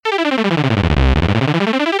All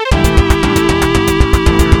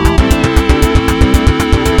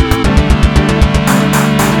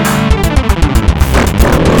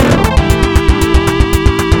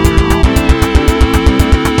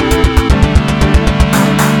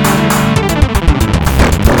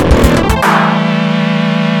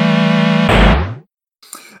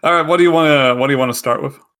right, what do you want to start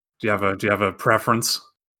with? Do you have a preference?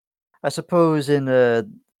 I suppose in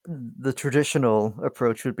the traditional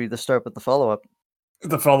approach would be to start with the follow-up.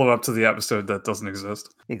 The follow-up to the episode that doesn't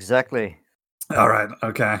exist. Exactly. All right,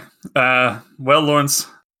 okay. Well, Lawrence,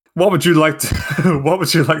 what would you like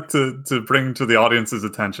to bring to the audience's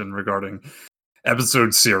attention regarding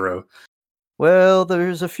episode 0? Well,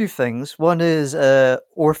 there's a few things. One is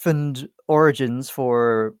orphaned origins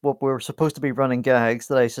for what we're supposed to be running gags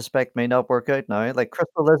that I suspect may not work out now, like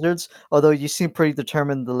crystal lizards, although you seem pretty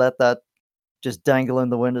determined to let that just dangle in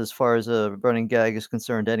the wind as far as a running gag is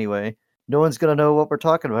concerned anyway. No one's going to know what we're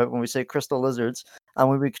talking about when we say crystal lizards, and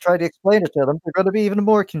when we try to explain it to them, they're going to be even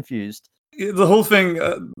more confused. The whole thing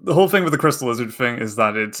with the crystal lizard thing is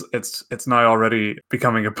that it's now already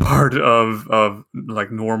becoming a part of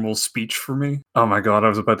like normal speech for me. Oh my god, I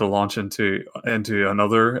was about to launch into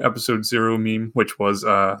another episode 0 meme, which was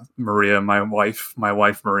Maria, my wife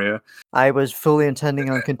Maria. I was fully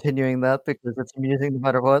intending on continuing that because it's amusing no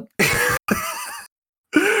matter what.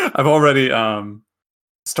 I've already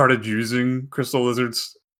started using crystal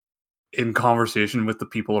lizards in conversation with the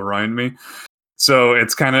people around me. So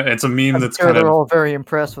it's a meme that's kind of. They're all very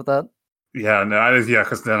impressed with that. Yeah,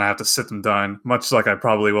 because then I have to sit them down, much like I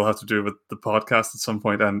probably will have to do with the podcast at some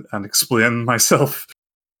point, and explain myself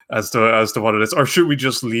as to what it is. Or should we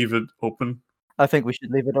just leave it open? I think we should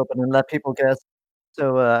leave it open and let people guess.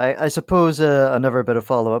 So I suppose another bit of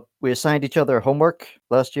follow up. We assigned each other homework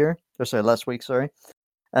last week,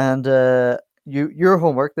 and your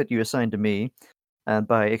homework that you assigned to me, and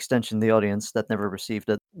by extension the audience that never received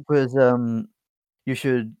it, was you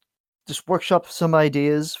should just workshop some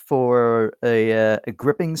ideas for a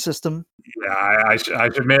gripping system. Yeah,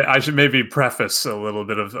 I should maybe preface a little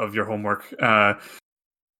bit of your homework.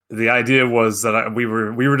 The idea was that we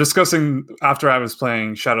were discussing after I was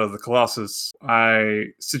playing Shadow of the Colossus. I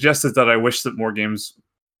suggested that I wish that more games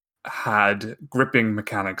had gripping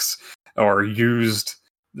mechanics or used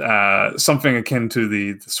something akin to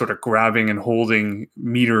the sort of grabbing and holding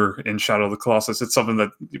meter in Shadow of the Colossus. It's something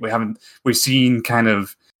that we've seen kind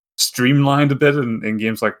of streamlined a bit in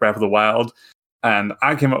games like Breath of the Wild, and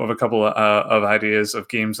I came up with a couple of ideas of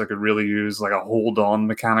games that could really use like a hold on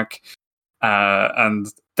mechanic, and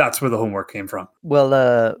that's where the homework came from. Well,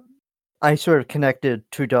 I sort of connected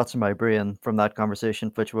 2 dots in my brain from that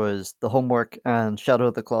conversation, which was the homework and Shadow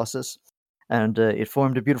of the Colossus, and it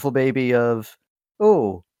formed a beautiful baby of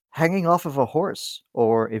hanging off of a horse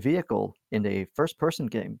or a vehicle in a first-person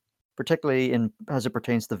game, particularly as it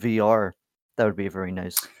pertains to VR. That would be a very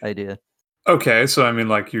nice idea. Okay, so I mean,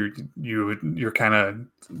 like you're kind of,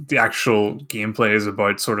 the actual gameplay is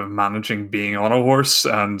about sort of managing being on a horse,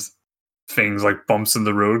 and things like bumps in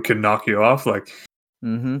the road can knock you off, like.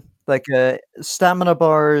 Mm-hmm. Like stamina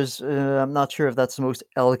bars. I'm not sure if that's the most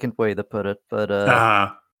elegant way to put it, but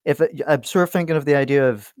I'm sort of thinking of the idea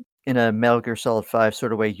of, in a Metal Gear Solid 5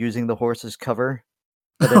 sort of way, using the horse as cover.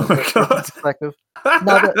 But oh my god! Perspective.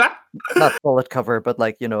 Not bullet cover, but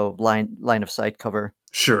like, line of sight cover.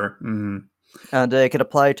 Sure. Mm-hmm. And it could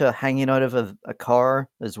apply to hanging out of a car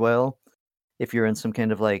as well, if you're in some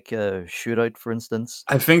kind of like shootout, for instance.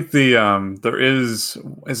 I think there is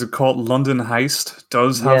it called London Heist?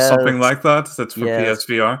 Does have something like that. That's for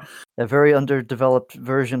PSVR. A very underdeveloped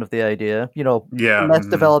version of the idea. Less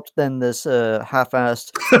developed than this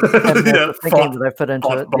half-assed thinking that I fit into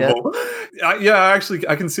it. Actually,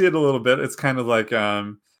 I can see it a little bit. It's kind of like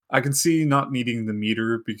I can see not needing the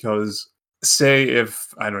meter because, say,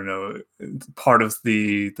 if, I don't know, part of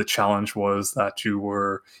the challenge was that you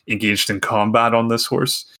were engaged in combat on this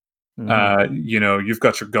horse. You've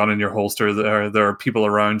got your gun in your holster. There are people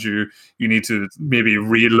around you. You need to maybe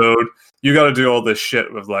reload. You got to do all this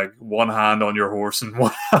shit with like one hand on your horse and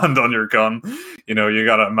one hand on your gun. You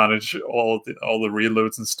got to manage all the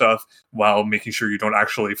reloads and stuff while making sure you don't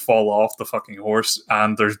actually fall off the fucking horse.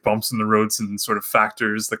 And there's bumps in the roads and sort of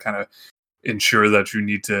factors that kind of ensure that you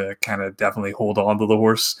need to kind of definitely hold on to the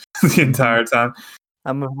horse the entire time.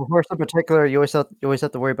 With a horse in particular, you always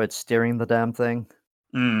have to worry about steering the damn thing.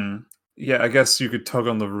 Yeah, I guess you could tug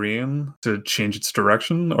on the rein to change its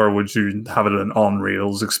direction, or would you have it an on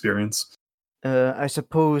rails experience? I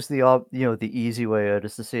suppose the easy way out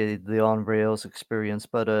is to say the on rails experience,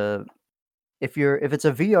 but if it's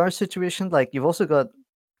a VR situation, like, you've also got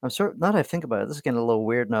Now that I think about it, this is getting a little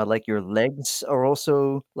weird now. Like your legs are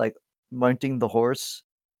also like mounting the horse,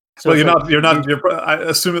 so Well, it's like you're you. not,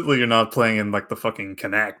 assumedly you're not playing in like the fucking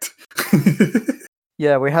Connect.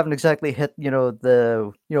 Yeah, we haven't exactly hit,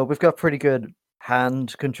 we've got pretty good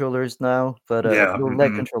hand controllers now, but Yeah. no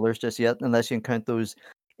leg controllers just yet, unless you can count those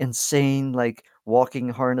insane like walking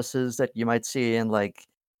harnesses that you might see in like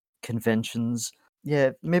conventions. Yeah,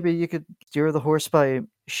 maybe you could steer the horse by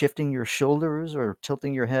shifting your shoulders or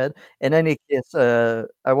tilting your head. In any case,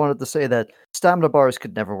 I wanted to say that stamina bars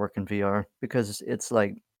could never work in VR because it's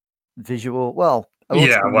like visual. Well, I won't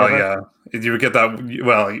Yeah, say well, never. yeah. You would get that,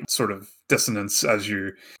 well, sort of dissonance as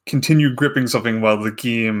you continue gripping something while the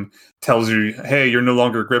game tells you, "Hey, you're no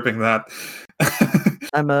longer gripping that."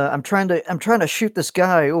 I'm trying to shoot this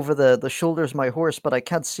guy over the shoulders of my horse, but I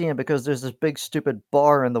can't see him because there's this big stupid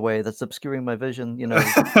bar in the way that's obscuring my vision.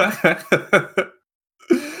 That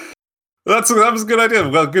was a good idea.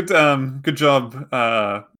 Well, good job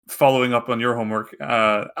following up on your homework.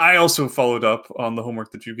 I also followed up on the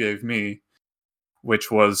homework that you gave me,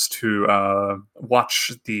 which was to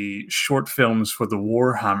watch the short films for the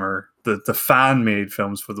Warhammer, the fan made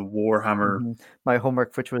films for the Warhammer. Mhm. My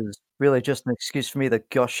homework, which was really just an excuse for me to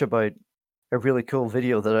gush about a really cool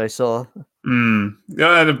video that I saw.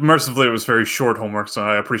 Yeah, and mercifully, it was very short homework, so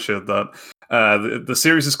I appreciate that. The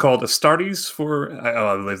series is called Astartes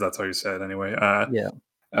I believe that's how you say it anyway. Yeah.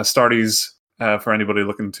 Astartes for anybody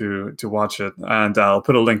looking to watch it, and I'll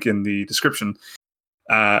put a link in the description.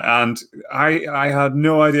 And I had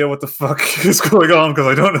no idea what the fuck is going on because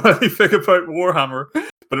I don't know anything about Warhammer,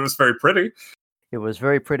 but it was very pretty. It was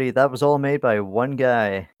very pretty. That was all made by one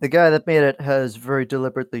guy. The guy that made it has very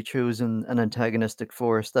deliberately chosen an antagonistic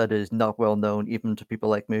force that is not well known even to people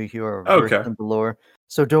like me who are versed Okay. in the lore.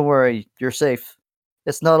 So don't worry, you're safe.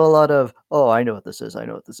 It's not a lot of, oh, I know what this is. I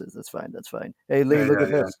know what this is. That's fine. That's fine. Hey, Lee, Yeah, look yeah,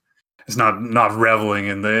 at yeah. this. It's not reveling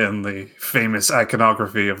in the famous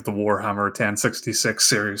iconography of the Warhammer 1066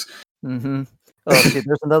 series. Mm-hmm. Oh, see,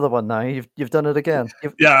 there's another one now. You've done it again.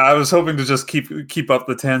 Yeah, I was hoping to just keep up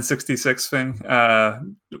the 1066 thing,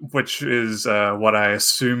 which is what I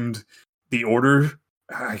assumed the order.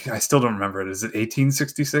 I still don't remember it. Is it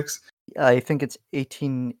 1866? I think it's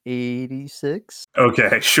 1886.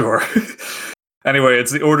 Okay, sure. Anyway,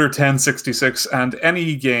 it's the order 1066, and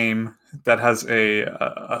any game that has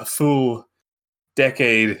a full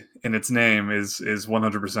decade in its name is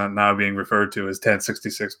 100% now being referred to as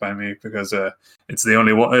 1066 by me because it's the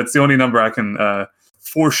only one. It's the only number I can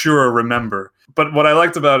for sure remember. But what I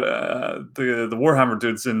liked about the Warhammer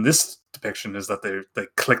dudes in this depiction is that they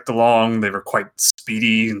clicked along. They were quite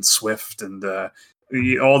speedy and swift, and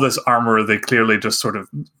all this armor they clearly just sort of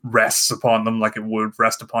rests upon them like it would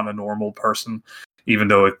rest upon a normal person, even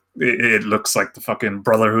though it looks like the fucking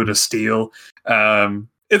Brotherhood of Steel.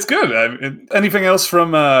 It's good. Anything else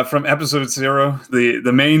from episode 0?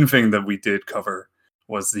 The main thing that we did cover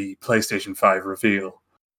was the PlayStation 5 reveal,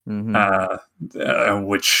 Mm-hmm.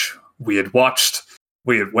 which we had watched.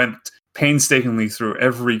 We had went painstakingly through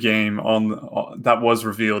every game that was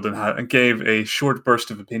revealed and gave a short burst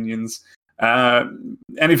of opinions.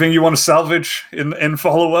 Anything you want to salvage in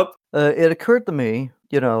follow up? It occurred to me,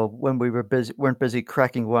 when we weren't busy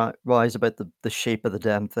cracking wise about the shape of the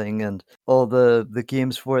damn thing and all the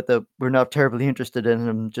games for it that we're not terribly interested in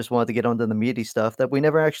and just wanted to get onto the meaty stuff, that we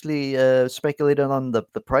never actually speculated on the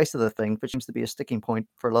price of the thing, which seems to be a sticking point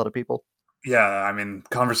for a lot of people. Yeah, I mean,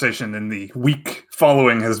 conversation in the week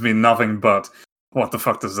following has been nothing but what the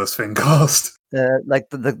fuck does this thing cost? Like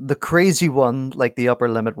the crazy one, like the upper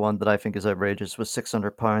limit one that I think is outrageous was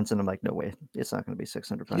 £600, and I'm like, no way, it's not going to be You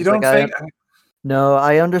 £600. Like don't think? no,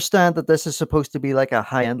 I understand that this is supposed to be like a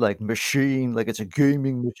high-end like machine, like it's a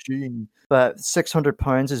gaming machine, but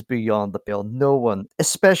 £600 is beyond the pale. No one,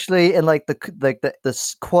 especially in like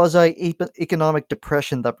this quasi economic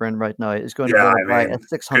depression that we're in right now, is going to Yeah, want to I buy a mean,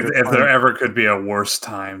 six hundred if there pound. ever could be a worse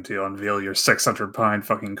time to unveil your £600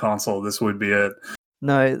 fucking console, this would be it.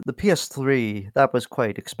 Now the PS3 that was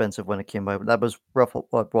quite expensive when it came out. That was rough. What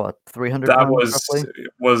That £300 was roughly?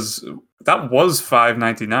 was that was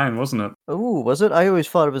 $5.99, wasn't it? Oh, was it? I always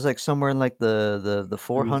thought it was like somewhere in like the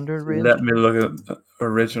 400 range. Let me look at the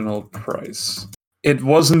original price. It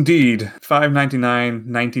was indeed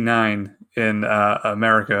 £5.99.99 in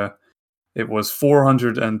America. It was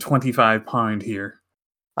 £425 here.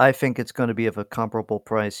 I think it's gonna be of a comparable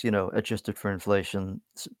price, adjusted for inflation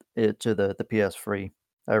to the PS3,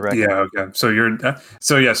 I reckon. Yeah, okay.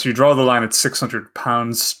 So yes, you draw the line at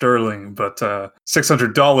 £600 sterling, but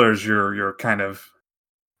 $600 you're kind of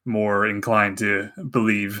more inclined to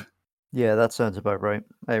believe. Yeah, that sounds about right,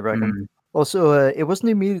 I reckon. Mm. Also, it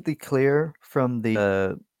wasn't immediately clear from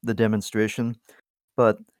the the demonstration,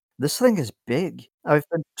 but this thing is big. I've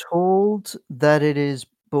been told that it is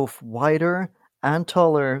both wider and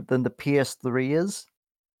taller than the PS3 is,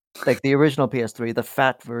 like the original PS3, the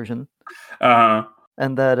fat version, Uh,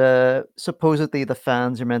 and that, supposedly the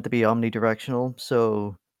fans are meant to be omnidirectional,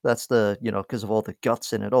 so that's the because of all the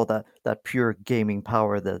guts in it, all that pure gaming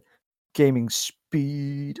power, the gaming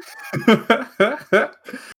speed.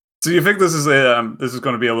 so you think this is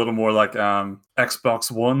going to be a little more like Xbox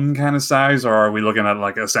One kind of size, or are we looking at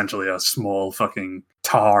like essentially a small fucking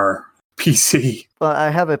tar PC? Well, I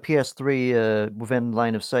have a PS3, within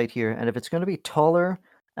line of sight here, and if it's gonna be taller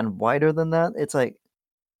and wider than that, it's like,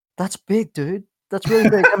 that's big, dude. That's really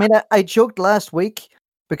big. I mean, I joked last week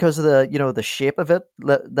because of the shape of it,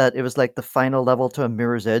 that it was like the final level to a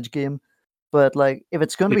Mirror's Edge game, but, like, if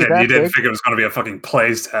it's gonna You be didn't. that You didn't big, think it was going to be a fucking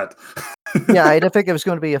play set. yeah, I didn't think it was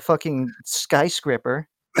gonna be a fucking skyscraper.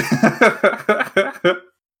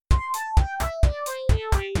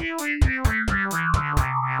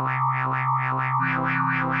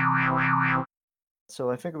 So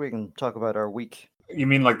I think we can talk about our week, You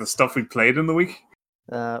mean like the stuff we played in the week?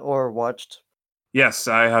 or watched. Yes,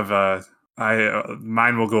 I have.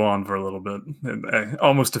 Mine will go on for a little bit,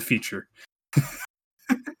 almost a feature.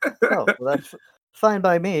 Oh, well, that's fine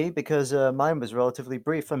by me because mine was relatively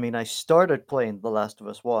brief. I mean, I started playing The Last of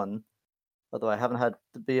Us 1, although I haven't had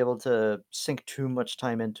to be able to sink too much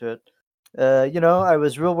time into it. I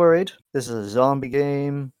was real worried. This is a zombie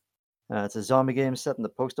game. It's a zombie game set in the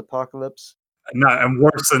post-apocalypse. And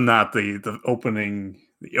worse than that, the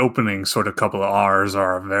opening sort of couple of hours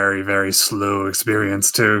are a very very slow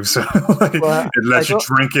experience too. So like, Well, it I lets you don't,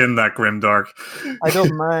 drink in that grimdark. I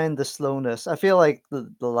don't mind the slowness. I feel like the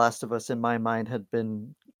Last of Us in my mind had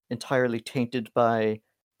been entirely tainted by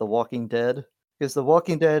The Walking Dead, because The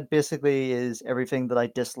Walking Dead basically is everything that I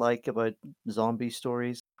dislike about zombie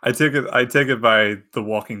stories. I take it by The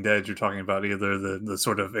Walking Dead. You're talking about either the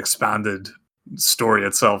sort of expanded story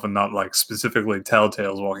itself, and not like specifically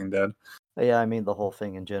Telltale's Walking Dead. Yeah, I mean the whole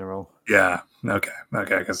thing in general. Yeah. Okay.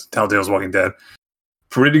 Because Telltale's Walking Dead,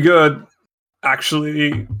 pretty good.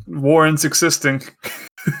 Actually warrants existing.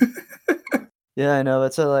 Yeah, I know.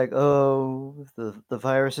 It's like, oh, the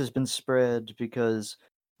virus has been spread because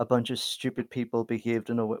a bunch of stupid people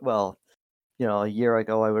behaved in a way. Well, a year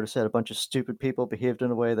ago, I would have said a bunch of stupid people behaved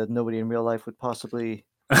in a way that nobody in real life would possibly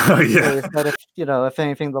Oh yeah. behave. But if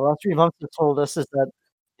anything, the last 3 months have told us is that,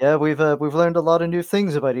 yeah, we've learned a lot of new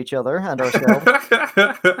things about each other and ourselves.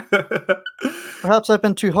 Perhaps I've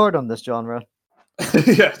been too hard on this genre.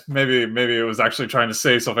 Yeah, maybe it was actually trying to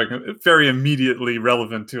say something very immediately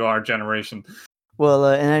relevant to our generation. Well,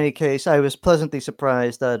 in any case, I was pleasantly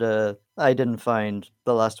surprised that I didn't find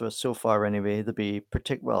The Last of Us so far anyway to be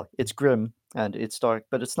well, it's grim and it's dark,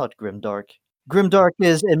 but it's not grim dark. Grim dark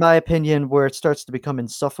is, in my opinion, where it starts to become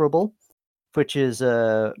insufferable, which is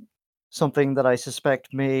something that I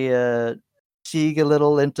suspect may seeg a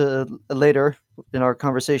little into later in our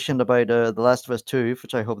conversation about The Last of Us 2,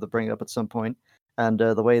 which I hope to bring up at some point, and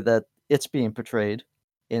the way that it's being portrayed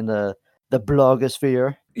in the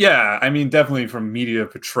blogosphere. Yeah, I mean definitely from media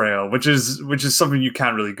portrayal, which is something you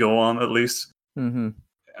can't really go on, at least. Mhm.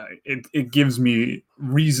 It gives me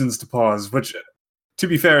reasons to pause, which to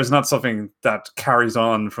be fair is not something that carries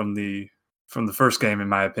on from the first game in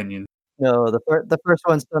my opinion. No, the first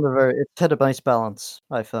one's done it's hit a nice balance,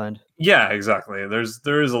 I find. Yeah, exactly. There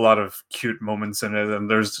is a lot of cute moments in it, and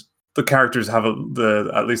there's the characters have the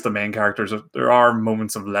at least the main characters. There are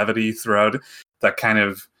moments of levity throughout that kind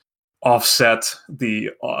of offset the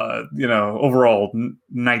overall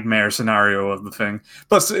nightmare scenario of the thing.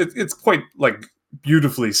 Plus, it's quite like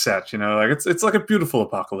beautifully set. Like it's like a beautiful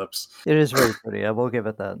apocalypse. It is very pretty, I will give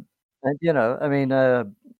it that. And, I mean,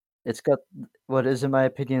 it's got what is, in my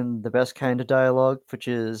opinion, the best kind of dialogue, which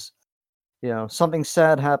is, something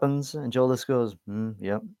sad happens, and Joel just goes, "Mm,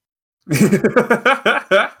 yep."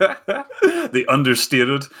 The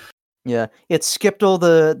understated. Yeah, it skipped all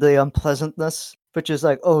the unpleasantness, which is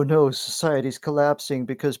like, "Oh no, society's collapsing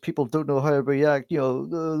because people don't know how to react,"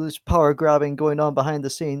 there's power grabbing going on behind the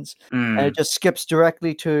scenes, and it Mm. just skips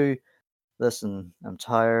directly to, "Listen, I'm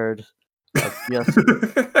tired. I just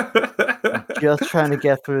I'm just trying to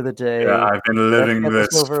get through the Yeah, day. I've been Let's living get this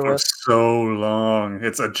this over for with." so long.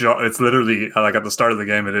 It's a job. It's literally like at the start of the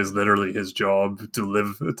game, it is literally his job to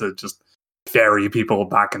live to just ferry people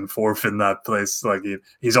back and forth in that place. Like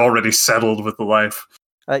he's already settled with the life.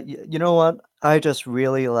 You know what? I just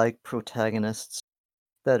really like protagonists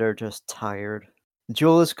that are just tired.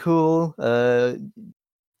 Joel is cool.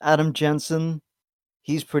 Adam Jensen,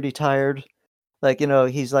 he's pretty tired. Like,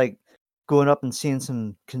 he's like going up and seeing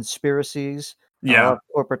some conspiracies. and a lot Yeah. of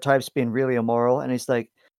corporate types being really immoral, and he's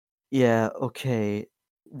like, "Yeah, okay,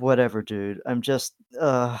 whatever, dude. I'm just,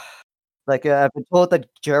 like, I've been told that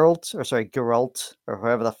Geralt, or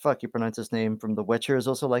however the fuck you pronounce his name from The Witcher is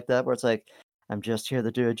also like that, where it's like, I'm just here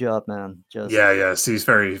to do a job, man. Just." Yeah, yes, he's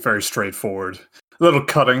very, very straightforward. A little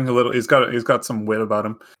cutting, a little. He's got some wit about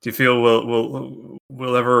him. Do you feel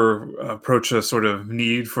we'll ever approach a sort of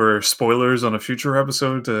need for spoilers on a future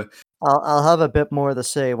episode? I'll have a bit more to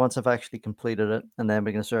say once I've actually completed it, and then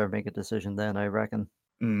we can sort of make a decision then, I reckon.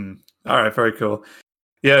 All right, very cool.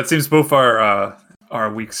 Yeah, it seems both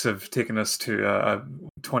our weeks have taken us to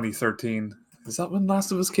 2013. Is that when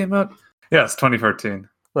Last of Us came out? Yes, 2013.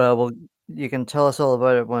 Well, you can tell us all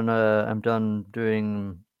about it when I'm done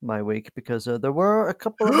doing my week, because there were a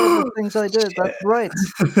couple of other things I did. That's right.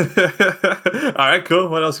 All right, cool.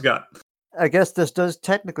 What else you got? I guess this does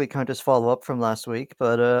technically count as follow-up from last week,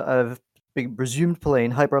 but I've been resumed playing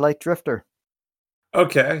Hyper Light Drifter.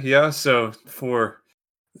 Okay, yeah. So for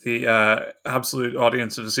the absolute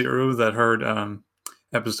audience of zero that heard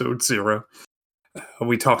episode 0,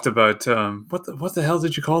 we talked about what the hell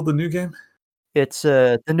did you call the new game? It's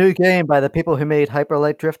the new game by the people who made Hyper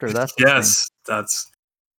Light Drifter. That's its name. Yes, that's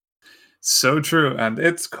so true, and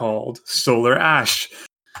it's called Solar Ash.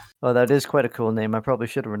 Oh, that is quite a cool name. I probably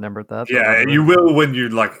should have remembered that. But Yeah, whatever. you will when you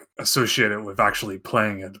like associate it with actually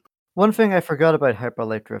playing it. One thing I forgot about Hyper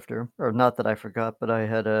Light Drifter, or not that I forgot, but I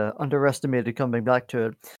had underestimated coming back to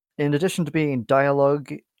it. In addition to being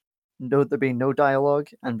dialogue, there being no dialogue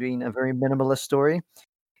and being a very minimalist story,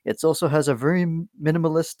 it also has a very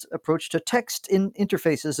minimalist approach to text in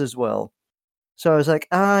interfaces as well. So I was like,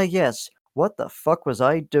 yes, what the fuck was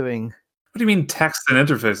I doing? What do you mean text and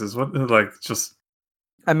interfaces? What, like, just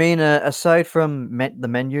I mean, aside from the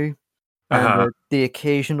menu and the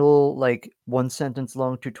occasional like one sentence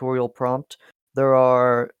long tutorial prompt,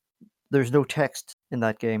 there's no text in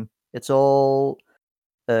that game. It's all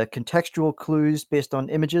contextual clues based on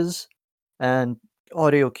images and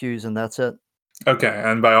audio cues, and that's it. Okay,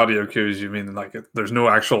 and by audio cues you mean like there's no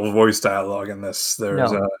actual voice dialogue in this. There's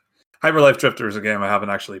No. Hyper Life Drifter is a game I haven't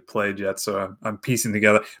actually played yet, so I'm piecing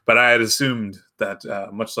together. But I had assumed that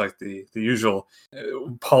much like the usual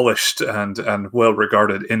polished and well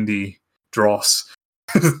regarded indie dross,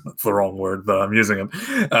 that's the wrong word, but I'm using it.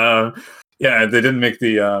 Yeah, they didn't make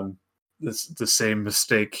the same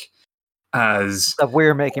mistake as That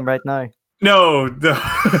we're making right now. no the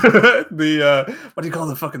what do you call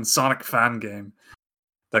the fucking Sonic fan game?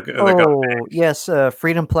 That got yes,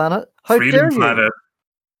 Freedom Planet. How Freedom dare Planet. you?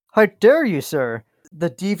 How dare you, sir? The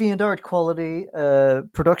DeviantArt quality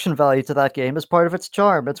production value to that game is part of its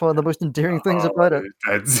charm. It's one of the most endearing things about it.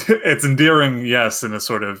 It's endearing, yes, in a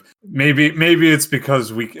sort of maybe it's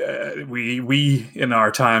because we in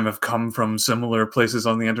our time have come from similar places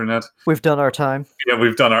on the internet. We've done our time. Yeah,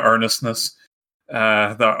 we've done our earnestness,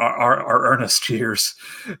 our earnest years,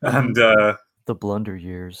 and the blunder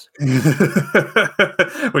years,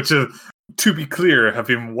 which is, to be clear, have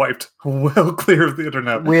been wiped well clear of the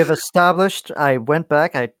internet. We have established. I went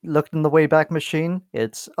back. I looked in the Wayback Machine.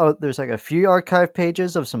 There's like a few archive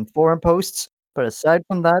pages of some forum posts, but aside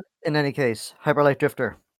from that, in any case, Hyper Light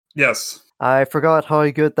Drifter. Yes. I forgot how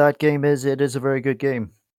good that game is. It is a very good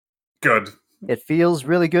game. Good. It feels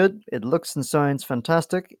really good. It looks and sounds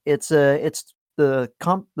fantastic. The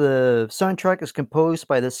soundtrack is composed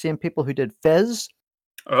by the same people who did Fez.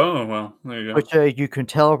 Oh, well, there you go. Which you can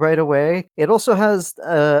tell right away. It also has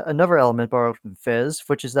another element borrowed from Fez,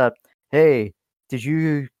 which is that, hey, did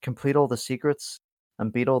you complete all the secrets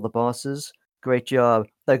and beat all the bosses? Great job.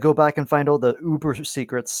 Now go back and find all the uber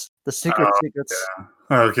secrets, the secrets. Yeah.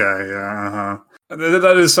 Okay, yeah.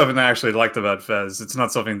 That is something I actually liked about Fez. It's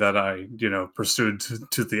not something that I, pursued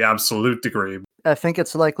to the absolute degree. I think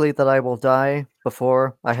it's likely that I will die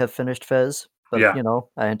before I have finished Fez. But, yeah.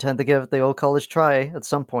 I intend to give it the old college try at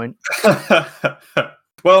some point.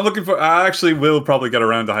 Well, I'm looking for... I actually will probably get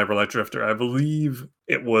around to Hyper Light Drifter. I believe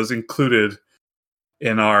it was included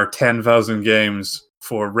in our 10,000 games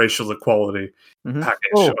for racial equality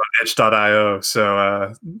package on itch.io.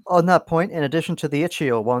 So, on that point, in addition to the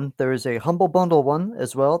itch.io one, there is a Humble Bundle one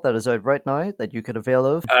as well that is out right now that you could avail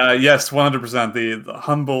of. Yes, 100%. The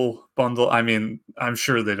Humble Bundle, I mean, I'm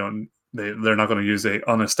sure they're not going to use a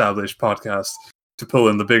unestablished podcast to pull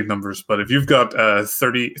in the big numbers, but if you've got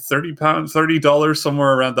 $30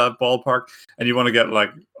 somewhere around that ballpark, and you want to get like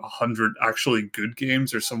 100 actually good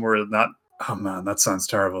games or somewhere in that, oh man, that sounds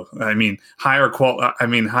terrible. I mean, higher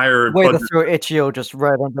way to throw itch.io just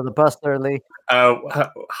right under the bus there, Lee.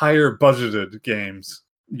 Higher budgeted games,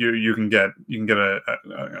 you can get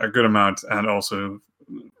a good amount, and also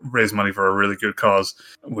raise money for a really good cause,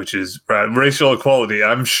 which is racial equality.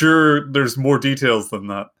 I'm sure there's more details than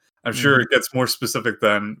that. I'm sure it gets more specific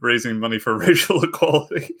than raising money for racial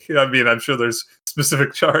equality. I mean, I'm sure there's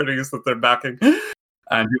specific charities that they're backing.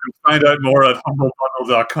 And you can find out more at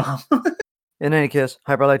humblebundle.com. In any case,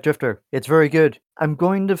 Hyperlight Drifter, it's very good. I'm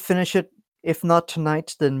going to finish it, if not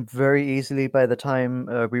tonight, then very easily by the time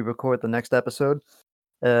we record the next episode.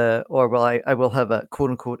 I will have a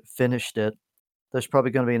quote-unquote finished it. There's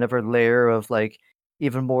probably going to be another layer of like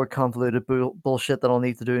even more convoluted bullshit that I'll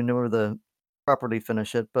need to do in order to properly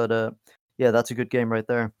finish it. But yeah, that's a good game right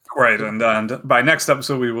there. Right, and by next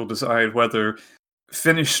episode we will decide whether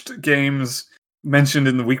finished games mentioned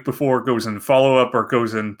in the week before goes in follow-up or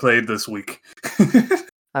goes in played this week.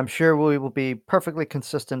 I'm sure we will be perfectly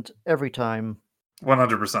consistent every time.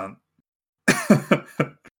 100%.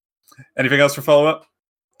 Anything else for follow-up?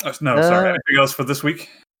 No, sorry. Anything else for this week?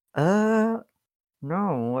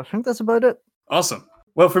 No, I think that's about it. Awesome.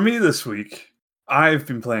 Well, for me this week, I've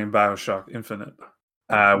been playing BioShock Infinite,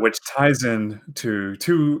 which ties in to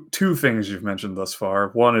two things you've mentioned thus far.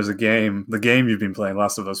 One is the game you've been playing,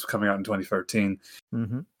 Last of Us, coming out in 2013.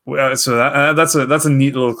 So that's a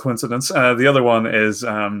neat little coincidence. The other one is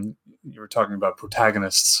you were talking about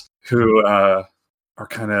protagonists who are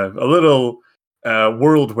kind of a little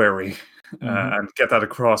world weary. And get that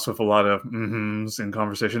across with a lot of mm-hms in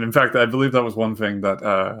conversation. In fact, I believe that was one thing that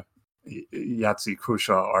Yahtzee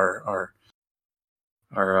Crushaw,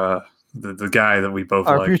 the guy that we both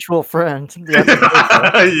our like. mutual friend.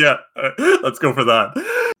 Yeah, let's go for that.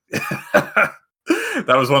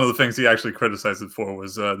 That was one of the things he actually criticized it for,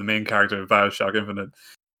 was the main character of BioShock Infinite,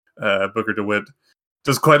 Booker DeWitt,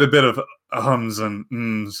 does quite a bit of hums and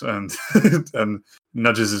ums and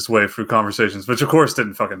nudges his way through conversations, which of course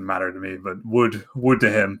didn't fucking matter to me, but would to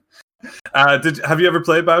him. Have you ever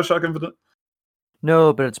played BioShock Infinite?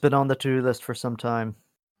 No, but it's been on the to-do list for some time.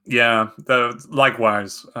 Yeah,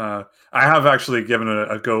 likewise. I have actually given it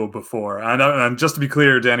a go before, and just to be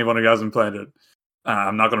clear to anyone who hasn't played it,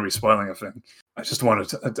 I'm not going to be spoiling a thing. I just wanted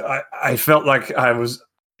to. I felt like I was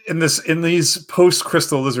in these post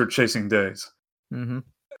Crystal Lizard chasing days.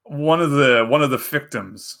 One of the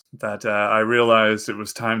victims that I realized it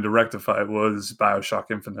was time to rectify was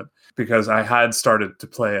BioShock Infinite, because I had started to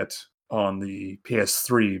play it on the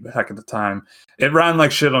PS3 back at the time. It ran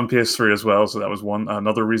like shit on PS3 as well, so that was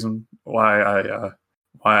another reason why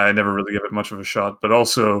I never really gave it much of a shot. But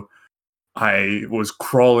also, I was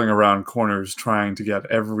crawling around corners trying to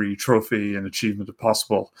get every trophy and achievement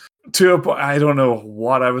possible. I don't know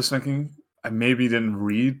what I was thinking. I maybe didn't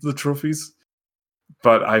read the trophies.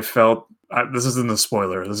 But I felt this isn't a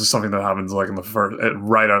spoiler. This is something that happens like in the first,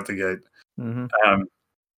 right out the gate.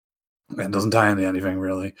 It doesn't tie into anything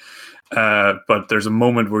really. But there's a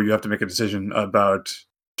moment where you have to make a decision about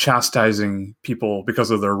chastising people because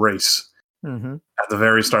of their race at the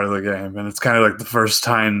very start of the game, and it's kind of like the first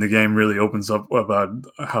time the game really opens up about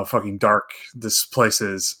how fucking dark this place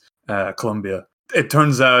is, Colombia. It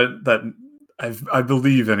turns out that I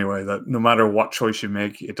believe anyway that no matter what choice you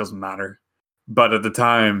make, it doesn't matter. But at the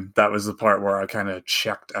time, that was the part where I kind of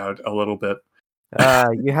checked out a little bit.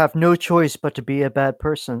 You have no choice but to be a bad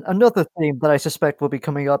person. Another theme that I suspect will be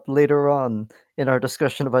coming up later on in our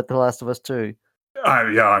discussion about The Last of Us 2.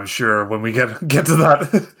 Yeah, I'm sure when we get to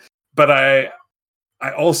that. But I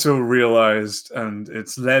also realized, and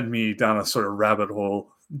it's led me down a sort of rabbit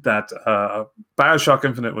hole, that BioShock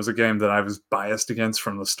Infinite was a game that I was biased against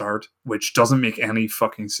from the start, which doesn't make any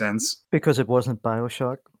fucking sense. Because it wasn't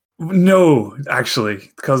BioShock? No,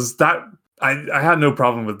 actually, because that I had no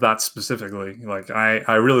problem with that specifically. Like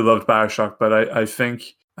I really loved BioShock, but I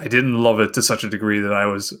think I didn't love it to such a degree that I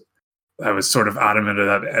was sort of adamant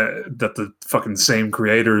that the fucking same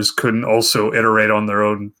creators couldn't also iterate on their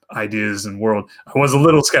own ideas and world. I was a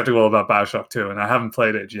little skeptical about BioShock 2, and I haven't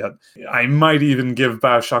played it yet. I might even give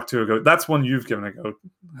BioShock 2 a go. That's one you've given a go,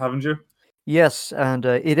 haven't you? Yes, and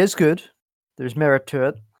it is good. There's merit to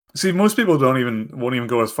it. See, most people won't even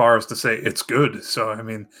go as far as to say it's good. So, I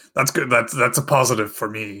mean, that's good. That's a positive for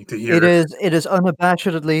me to hear. It is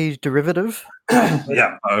unabashedly derivative.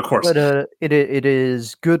 Yeah, of course. But it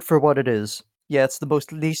is good for what it is. Yeah, it's the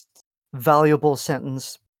least valuable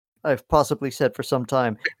sentence I've possibly said for some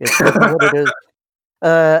time. It's good for what it is.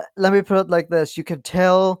 Let me put it like this: you can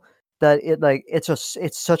tell that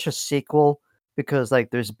it's such a sequel because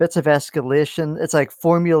like there's bits of escalation. It's like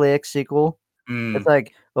formulaic sequel. It's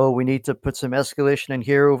like, oh, we need to put some escalation in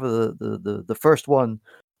here over the first one,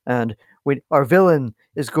 and our villain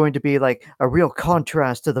is going to be like a real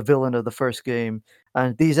contrast to the villain of the first game,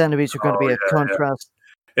 and these enemies are going to be a contrast.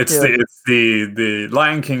 It's Yeah. the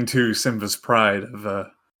Lion King 2 Simba's Pride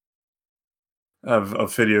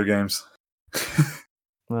of video games.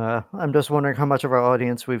 I'm just wondering how much of our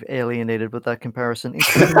audience we've alienated with that comparison,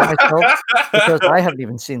 including myself, because I haven't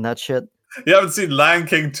even seen that shit. You haven't seen Lion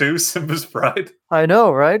King 2 Simba's Pride? I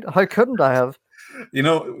know, right? How couldn't I have? You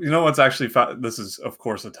know what's actually this is of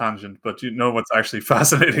course a tangent, but you know what's actually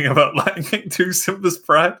fascinating about Lion King 2 Simba's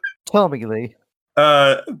Pride? Tell me, Lee.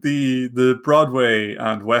 The Broadway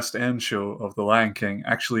and West End show of The Lion King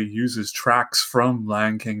actually uses tracks from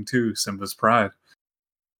Lion King 2 Simba's Pride.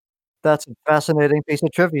 That's a fascinating piece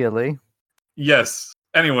of trivia, Lee. Yes.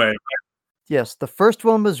 Anyway, Yes, the first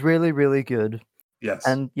one was really, really good. yes.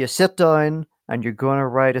 And you sit down and you're gonna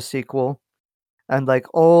write a sequel, and like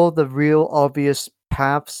all the real obvious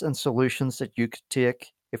paths and solutions that you could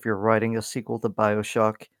take if you're writing a sequel to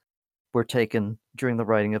BioShock were taken during the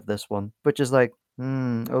writing of this one, which is like,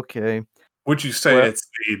 okay. Would you say Well, it's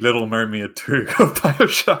the Little Mermaid 2 of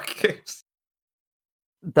BioShock games?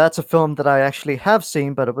 that's a film that I actually have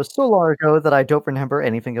seen, but it was so long ago that I don't remember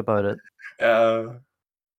anything about it.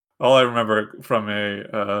 All I remember from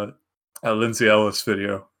a Lindsay Ellis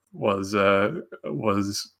video was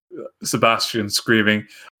Sebastian screaming,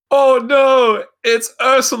 "Oh no, it's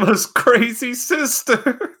Ursula's crazy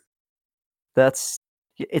sister!"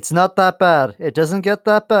 It's not that bad. It doesn't get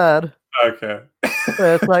that bad. Okay.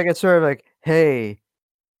 But it's sort of like, hey,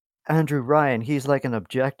 Andrew Ryan, he's like an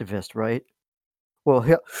objectivist, right? Well,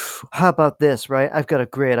 how about this, right? I've got a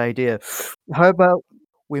great idea. How about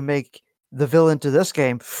we make the villain to this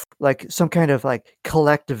game like some kind of like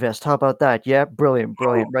collectivist? How about that? Yeah, brilliant,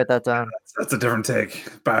 brilliant. Oh, Write that down. that's a different take.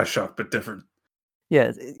 BioShock, but different.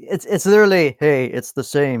 Yeah, it's literally, hey, it's the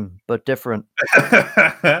same but different.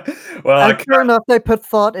 Well, And sure enough, they put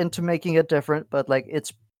thought into making it different, but like it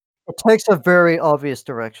takes a very obvious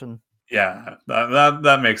direction. yeah,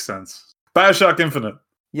 that makes sense. BioShock Infinite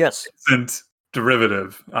Yes. isn't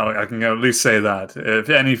derivative. I can at least say that. If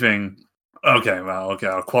anything, okay,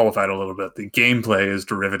 I'll qualify it a little bit. The gameplay is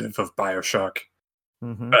derivative of BioShock,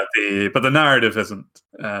 Mm-hmm. but the narrative isn't.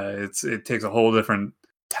 It takes a whole different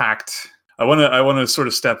tact. I want to sort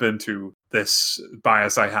of step into this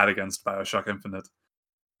bias I had against BioShock Infinite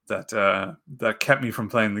that kept me from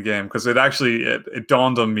playing the game, because it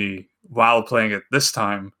dawned on me while playing it this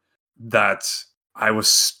time that I was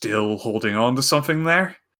still holding on to something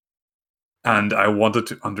there, and I wanted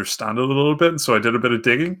to understand it a little bit. So I did a bit of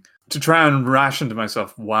digging to try and ration to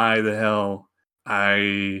myself why the hell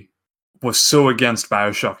I was so against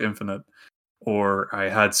BioShock Infinite, or I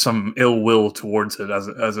had some ill will towards it as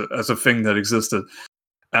a thing that existed.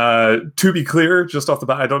 To be clear, just off the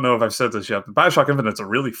bat, I don't know if I've said this yet, but BioShock Infinite's a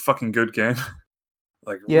really fucking good game.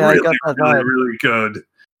 Like, Yeah, I really, got that really, vibe. really good.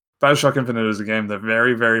 BioShock Infinite is a game that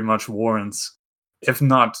very, very much warrants, if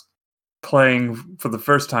not playing for the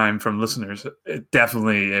first time from listeners, it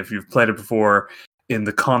definitely, if you've played it before in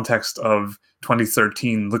the context of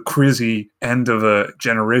 2013, the crazy end of a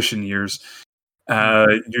generation years,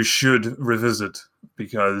 you should revisit,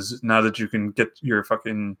 because now that you can get your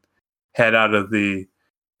fucking head out of the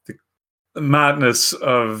madness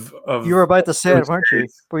of You were about to say those it, weren't you?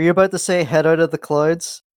 days. Were you about to say head out of the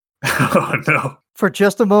clouds? Oh no. For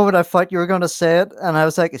just a moment, I thought you were going to say it, and I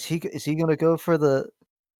was like, is he going to go for the...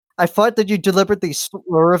 I thought that you deliberately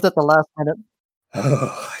swerved at the last minute.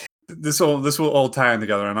 This will all tie in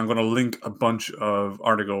together, and I'm going to link a bunch of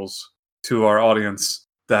articles to our audience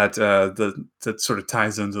that sort of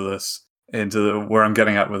ties into this, where I'm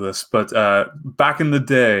getting at with this. But back in the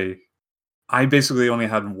day, I basically only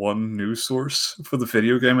had one news source for the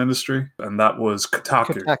video game industry, and that was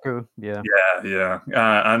Kotaku. Kotaku, yeah. Yeah.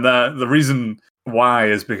 And the reason why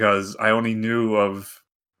is because I only knew of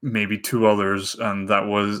maybe two others, and that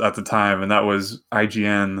was at the time, and that was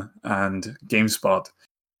IGN and GameSpot.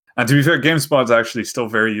 And to be fair, GameSpot's actually still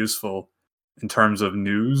very useful in terms of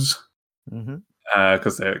news,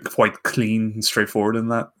 because they're quite clean and straightforward in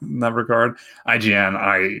that regard.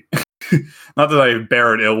 IGN, not that I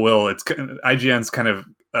bear it ill will. IGN's kind of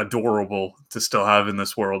adorable to still have in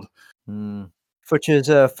this world. Which is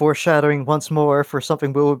foreshadowing once more for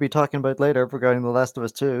something we will be talking about later regarding The Last of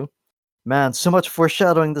Us 2. Man, so much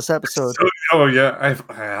foreshadowing this episode. Oh yeah,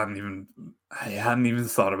 I hadn't even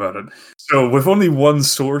thought about it. So with only one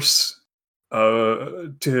source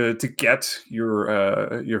to get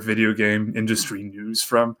your video game industry news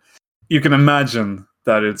from, you can imagine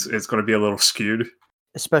that it's going to be a little skewed.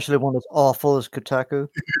 Especially one as awful as Kotaku.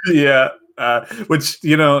 Yeah, which,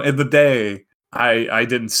 in the day I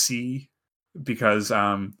didn't see, because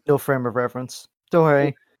No frame of reference. Don't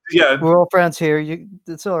worry. yeah, We're all friends here.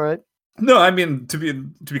 It's all right. No, I mean to be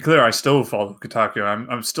clear, I still follow Kotaku.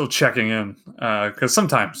 I'm still checking in because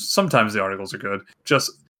sometimes the articles are good.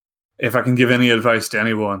 Just if I can give any advice to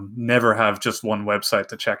anyone, never have just one website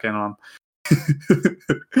to check in on,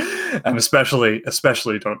 and especially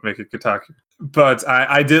don't make it Kotaku. But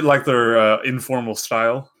I did like their informal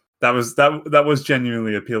style. That was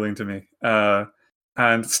genuinely appealing to me.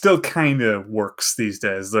 And still kind of works these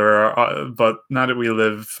days. But now that we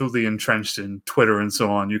live fully entrenched in Twitter and so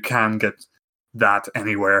on, you can get that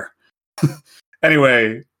anywhere.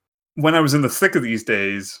 Anyway, when I was in the thick of these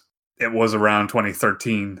days, it was around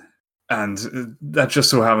 2013, and that just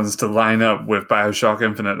so happens to line up with BioShock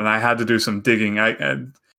Infinite, and I had to do some digging.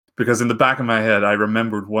 Because in the back of my head, I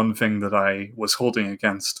remembered one thing that I was holding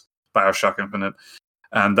against BioShock Infinite,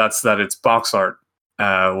 and that's that its box art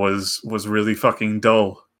was really fucking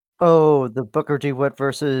dull. Oh, the Booker T. Wood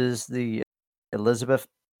versus the Elizabeth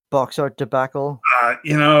box art debacle.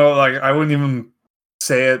 Like I wouldn't even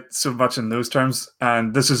say it so much in those terms.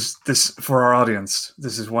 And this for our audience.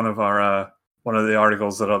 This is one of the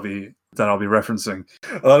articles that I'll be referencing.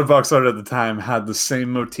 A lot of box art at the time had the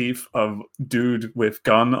same motif of dude with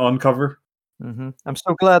gun on cover. Mm-hmm. I'm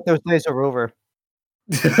so glad those days are over.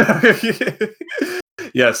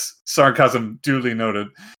 Yes, sarcasm duly noted.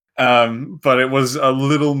 But it was a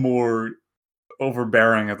little more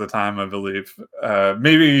overbearing at the time, I believe.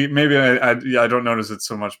 Maybe I don't notice it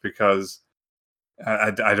so much because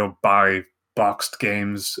I don't buy boxed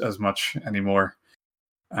games as much anymore.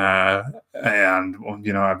 And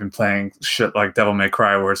I've been playing shit like Devil May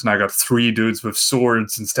Cry, where it's now got 3 dudes with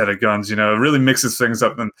swords instead of guns. It really mixes things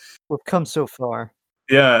up. And we've come so far.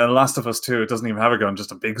 Yeah, and Last of Us 2, it doesn't even have a gun,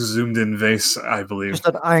 just a big zoomed-in vase, I believe. Just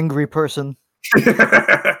an angry person.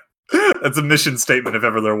 That's a mission statement if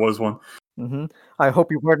ever there was one. Mm-hmm. I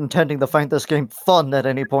hope you weren't intending to find this game fun at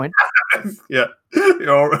any point. Yeah,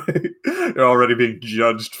 you're already being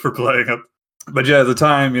judged for playing it. But yeah, at the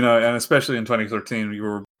time, and especially in 2013, we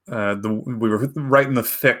were right in the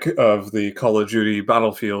thick of the Call of Duty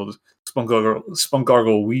Battlefield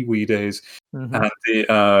Spunkargle wee days. Mm-hmm. And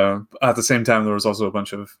at the same time, there was also a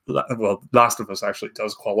bunch of Last of Us actually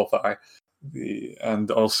does qualify,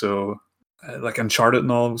 and also like Uncharted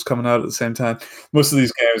and all was coming out at the same time. Most of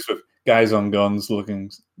these games with guys on guns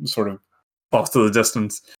looking sort of off to the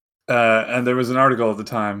distance. And there was an article at the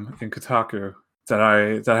time in Kotaku that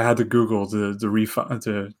I had to Google to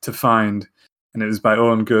find, and it was by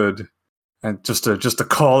Owen Good, and just to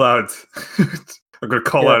call out, I'm gonna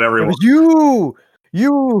call out everyone. It was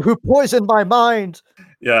you who poisoned my mind.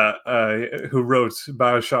 Yeah, who wrote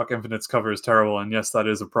BioShock Infinite's cover is terrible, and yes, that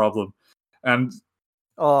is a problem. And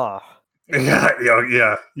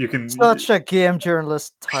yeah, you can. Such a game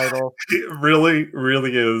journalist title. It really,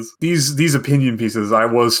 really is. These opinion pieces, I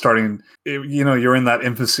was starting. You're in that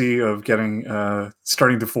infancy of getting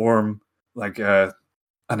starting to form like an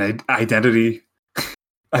identity,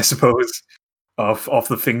 I suppose, of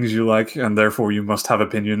the things you like, and therefore you must have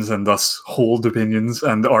opinions, and thus hold opinions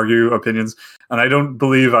and argue opinions. And I don't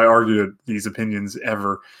believe I argued these opinions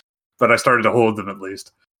ever, but I started to hold them at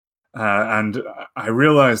least. And I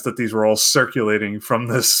realized that these were all circulating from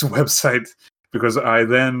this website because I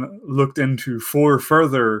then looked into 4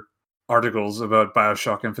 further articles about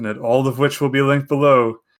BioShock Infinite, all of which will be linked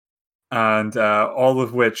below, and all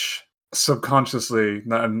of which subconsciously,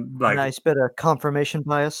 like, nice bit of confirmation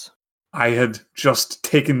bias. I had just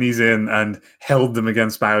taken these in and held them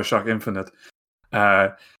against BioShock Infinite,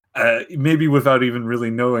 maybe without even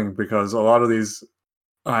really knowing, because a lot of these.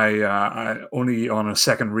 I only on a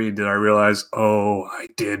second read did I realize, I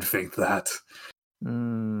did think that,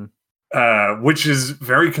 which is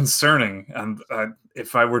very concerning. And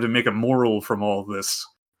if I were to make a moral from all this,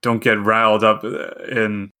 don't get riled up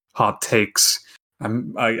in hot takes.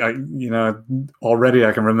 Already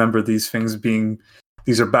I can remember these things being,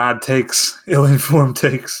 these are bad takes, ill-informed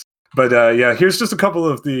takes. But yeah, here's just a couple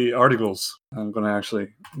of the articles. I'm gonna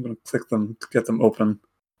click them to get them open.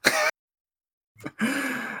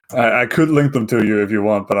 I could link them to you if you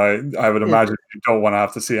want, but I would imagine you don't want to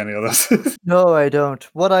have to see any of this. No, I don't.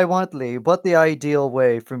 What the ideal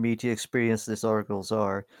way for me to experience these articles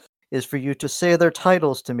is for you to say their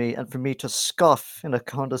titles to me and for me to scoff in a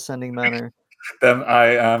condescending manner. Then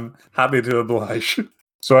I am happy to oblige.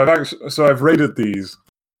 So I've rated these.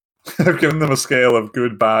 I've given them a scale of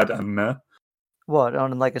good, bad, and meh. What,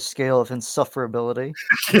 on like a scale of insufferability?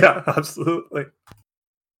 Yeah, absolutely.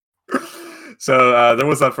 So there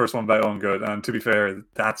was that first one by Owen Good, and to be fair,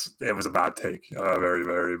 it was a bad take, a very,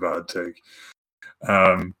 very bad take.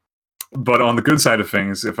 But on the good side of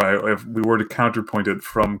things, if we were to counterpoint it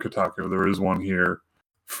from Kotaku, there is one here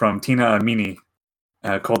from Tina Amini,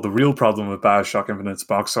 called "The Real Problem with BioShock Infinite's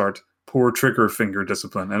Box Art: Poor Trigger Finger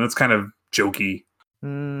Discipline," and it's kind of jokey.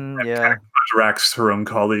 Yeah. Kind of interacts her own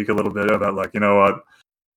colleague a little bit about like, you know what?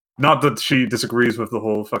 Not that she disagrees with the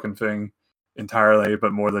whole fucking thing entirely,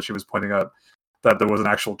 but more that she was pointing out that there was an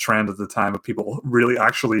actual trend at the time of people really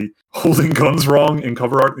actually holding guns wrong in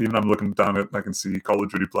cover art. Even I'm looking down it, I can see Call of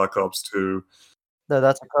Duty Black Ops 2. No,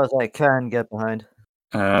 that's because I can get behind.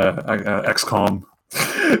 XCOM.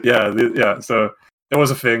 yeah. So it was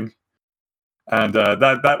a thing, and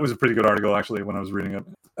that was a pretty good article actually when I was reading it.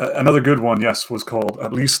 Another good one, yes, was called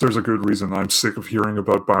 "At Least There's a Good Reason I'm Sick of Hearing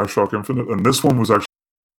About BioShock Infinite," and this one was actually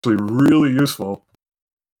really useful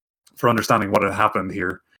for understanding what had happened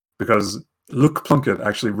here, because Luke Plunkett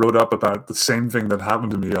actually wrote up about the same thing that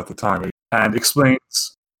happened to me at the time and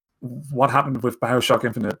explains what happened with BioShock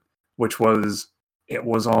Infinite, which was it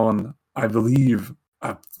was on, I believe,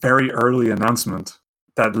 a very early announcement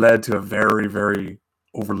that led to a very, very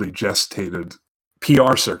overly gestated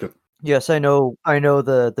PR circuit. Yes, I know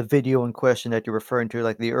the video in question that you're referring to,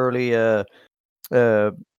 like the early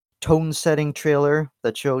tone setting trailer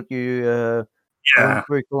that showed you going Yeah.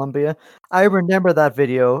 through Colombia. I remember that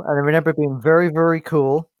video, and I remember it being very, very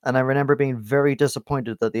cool, and I remember being very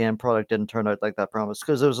disappointed that the end product didn't turn out like that promised,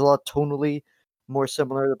 because it was a lot tonally more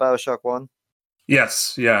similar to BioShock 1.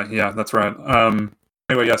 Yes, yeah, that's right.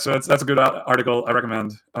 Anyway, yeah, so that's a good article. I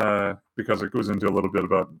recommend because it goes into a little bit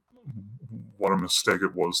about what a mistake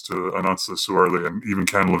it was to announce this so early, and even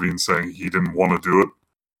Ken Levine saying he didn't want to do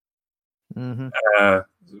it.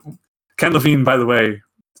 Ken Levine, by the way,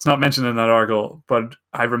 it's not mentioned in that article, but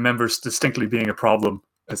I remember distinctly being a problem.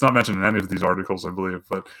 It's not mentioned in any of these articles, I believe,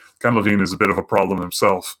 but Ken Levine is a bit of a problem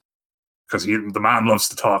himself because the man loves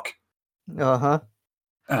to talk. And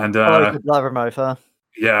oh, good blabbermouth, huh?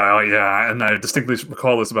 Yeah, and I distinctly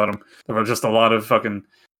recall this about him. There were just a lot of fucking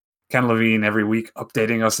Ken Levine every week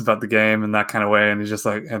updating us about the game in that kind of way, and he's just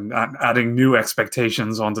like, and adding new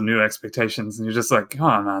expectations onto new expectations, and you're just like, come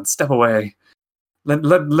on, man, step away.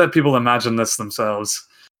 Let people imagine this themselves.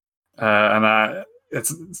 And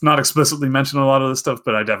it's not explicitly mentioned in a lot of this stuff,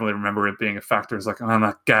 but I definitely remember it being a factor. It's like, oh,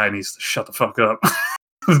 that guy needs to shut the fuck up.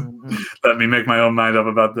 Let me make my own mind up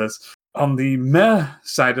about this. On the meh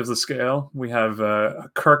side of the scale, we have a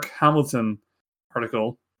Kirk Hamilton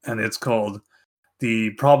article, and it's called "The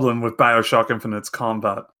Problem with BioShock Infinite's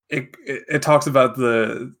Combat." It talks about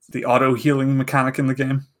the auto healing mechanic in the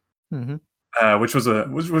game, which was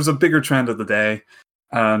a bigger trend of the day,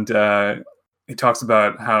 and it talks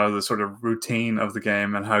about how the sort of routine of the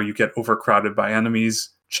game and how you get overcrowded by enemies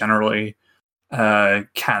generally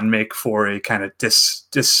can make for a kind of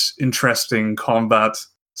disinteresting combat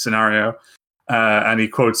scenario. And he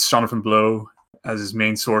quotes Jonathan Blow as his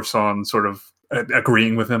main source on sort of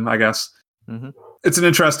agreeing with him, I guess. It's an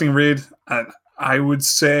interesting read. I would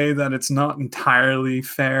say that it's not entirely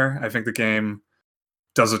fair. I think the game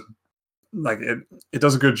does it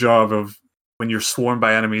does a good job of, when you're swarmed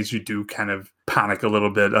by enemies, you do kind of panic a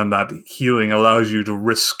little bit, and that healing allows you to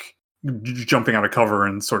risk jumping out of cover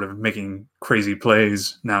and sort of making crazy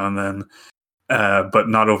plays now and then, but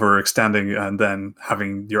not overextending and then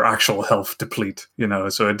having your actual health deplete.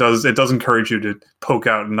 So it does encourage you to poke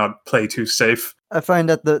out and not play too safe. I find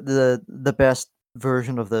that the best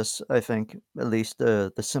version of this, I think, at least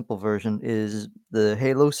the simple version, is the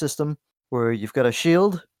Halo system, where you've got a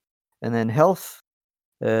shield and then health.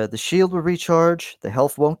 The shield will recharge, the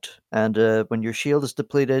health won't, and when your shield is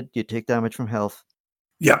depleted, you take damage from health.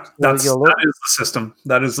 Yeah, that is the system.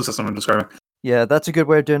 That is the system I'm describing. Yeah, that's a good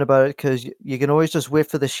way of doing about it, because you can always just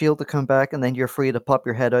wait for the shield to come back, and then you're free to pop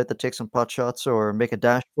your head out to take some pot shots or make a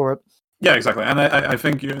dash for it. Yeah, exactly. And I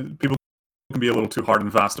think people can be a little too hard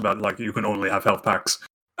and fast about, like, you can only have health packs.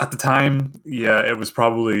 At the time, yeah, it was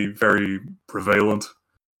probably very prevalent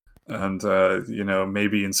and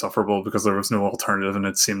maybe insufferable because there was no alternative, and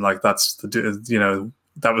it seemed like that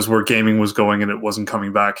was where gaming was going, and it wasn't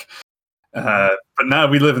coming back. But now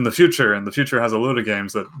we live in the future, and the future has a load of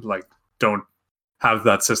games that like don't have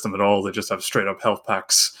that system at all. They just have straight up health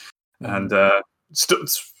packs, and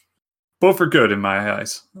both are good in my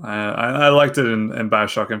eyes. I liked it in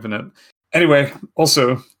BioShock Infinite. Anyway,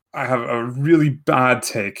 also I have a really bad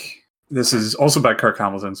take. This is also by Kirk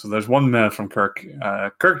Hamilton. So there's one minute from Kirk.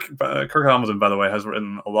 Kirk Hamilton, by the way, has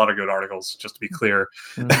written a lot of good articles. Just to be clear,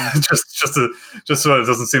 just so it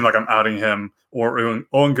doesn't seem like I'm outing him. Or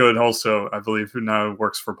Owen Good, also, I believe, who now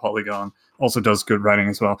works for Polygon, also does good writing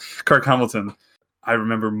as well. Kirk Hamilton, I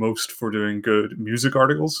remember most for doing good music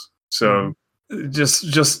articles. So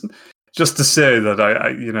just just to say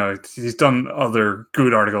that he's done other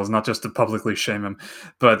good articles, not just to publicly shame him.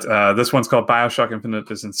 But this one's called BioShock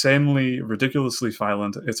Infinite is insanely, ridiculously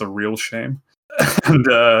violent. It's a real shame. And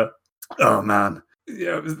oh man,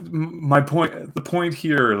 yeah. The point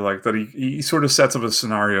here, like that, he sort of sets up a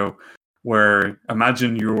scenario where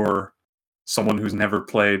imagine you're someone who's never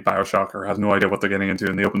played BioShock or has no idea what they're getting into,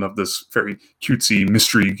 and they open up this very cutesy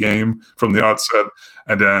mystery game from the outset,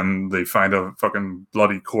 and then they find a fucking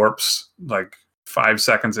bloody corpse like 5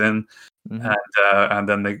 seconds in, and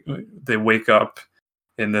then they wake up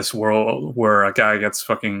in this world where a guy gets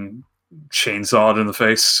fucking chainsawed in the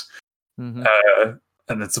face, and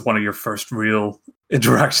it's one of your first real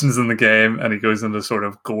interactions in the game, and he goes into sort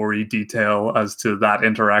of gory detail as to that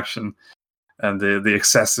interaction and the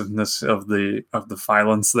excessiveness of the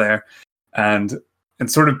violence there, and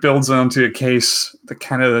sort of builds onto a case that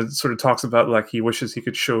kind of sort of talks about like he wishes he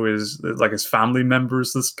could show his family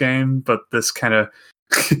members this game, but this kind of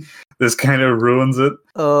ruins it.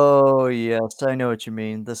 Oh yes, I know what you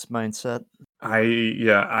mean. This mindset.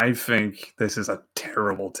 I think this is a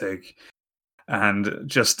terrible take, and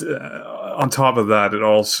just on top of that, it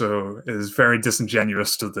also is very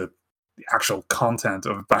disingenuous to the actual content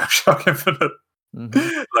of BioShock Infinite.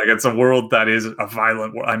 Like it's a world that is a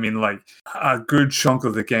violent world. I mean, like a good chunk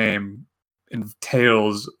of the game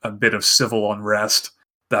entails a bit of civil unrest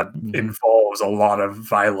that involves a lot of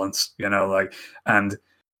violence, and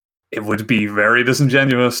it would be very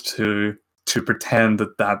disingenuous to pretend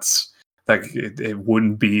that that's like it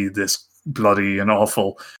wouldn't be this bloody and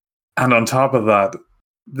awful. And on top of that,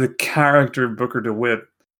 the character Booker DeWitt,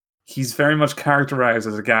 he's very much characterized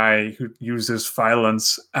as a guy who uses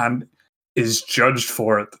violence and is judged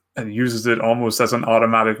for it and uses it almost as an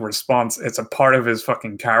automatic response. It's a part of his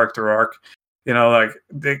fucking character arc. Like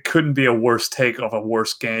there couldn't be a worse take of a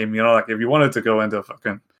worse game. Like if you wanted to go into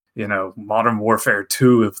fucking, Modern Warfare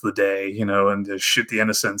 2 of the day, and to shoot the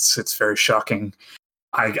innocents, it's very shocking.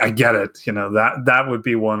 I get it. That would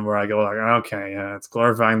be one where I go like, okay, yeah, it's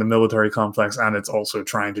glorifying the military complex and it's also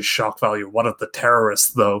trying to shock value. What of the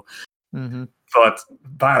terrorists though? But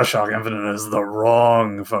BioShock Infinite is the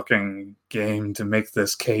wrong fucking game to make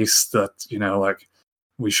this case that, like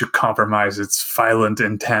we should compromise its violent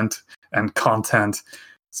intent and content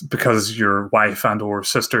because your wife and or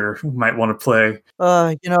sister might want to play.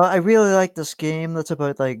 I really like this game that's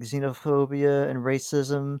about like xenophobia and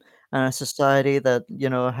racism and a society that,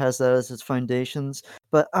 has that as its foundations.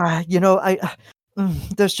 But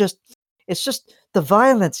there's just it's just the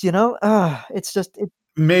violence, it's just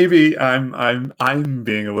Maybe I'm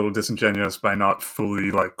being a little disingenuous by not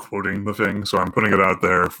fully like quoting the thing, so I'm putting it out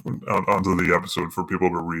there onto the episode for people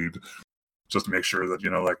to read, just to make sure that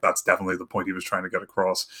like that's definitely the point he was trying to get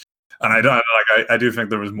across. And I do think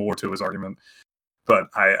there was more to his argument, but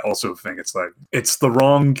I also think it's the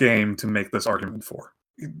wrong game to make this argument for.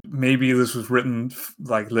 Maybe this was written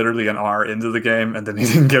like literally an hour into the game, and then he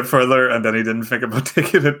didn't get further, and then he didn't think about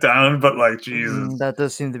taking it down. But like, Jesus, that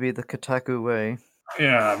does seem to be the Kotaku way.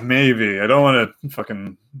 Yeah, maybe. I don't want to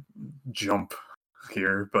fucking jump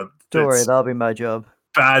here, but don't worry, that'll be my job.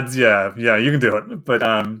 Bad, yeah, you can do it. But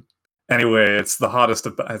anyway, it's the hottest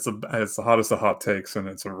of hot takes, and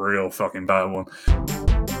it's a real fucking bad one.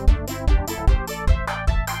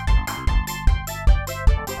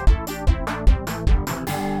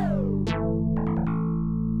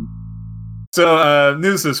 So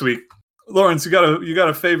news this week. Lawrence, you got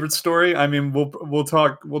a favorite story? I mean, we'll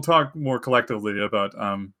talk more collectively about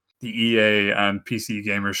the EA and PC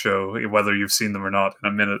Gamer show, whether you've seen them or not, in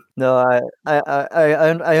a minute. No,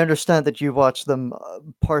 I understand that you watch them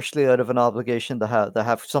partially out of an obligation to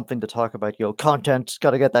have something to talk about. Content.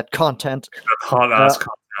 Got to get that content. That hot ass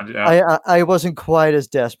content. Yeah. I wasn't quite as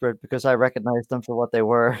desperate because I recognized them for what they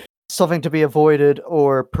were. Something to be avoided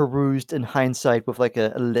or perused in hindsight with like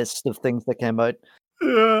a list of things that came out.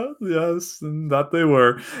 Yeah, yes, and that they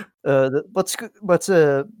were. What's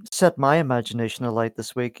set my imagination alight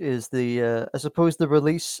this week is I suppose the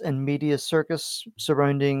release and media circus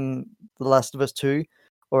surrounding The Last of Us 2,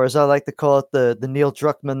 or as I like to call it, the Neil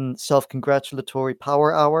Druckmann self-congratulatory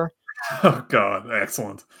power hour. Oh God,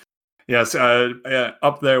 excellent. Yes,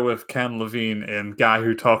 up there with Ken Levine in guy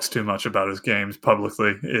who talks too much about his games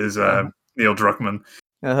publicly is Neil Druckmann.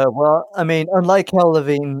 Well, I mean, unlike Ken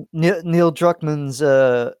Levine, Neil Druckmann's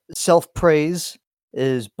self-praise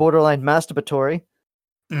is borderline masturbatory.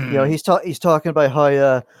 He's talking about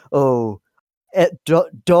how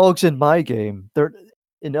dogs in my game,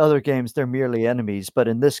 in other games they're merely enemies, but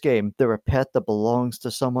in this game they're a pet that belongs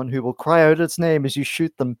to someone who will cry out its name as you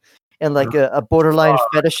shoot them in like a borderline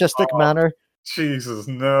fetishistic manner. Jesus,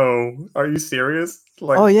 no. Are you serious?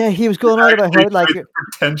 Like, Oh yeah, he was going on about actually how like tried to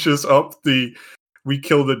pretentious up the "we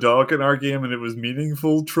killed a dog in our game and it was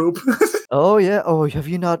meaningful" trope? oh yeah, oh have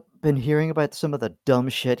you not been hearing about some of the dumb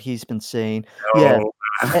shit he's been saying? Yeah. No.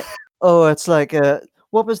 Eh, oh, it's like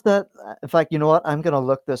what was that? In fact, you know what? I'm gonna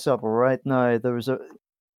look this up right now. There was a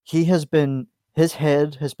he has been his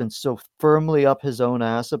head has been so firmly up his own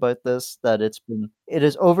ass about this that it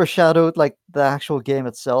has overshadowed, like, the actual game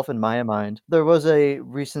itself in my mind. There was a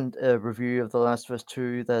recent, review of The Last of Us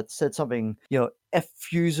 2 that said something,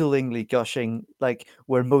 effusingly gushing, like,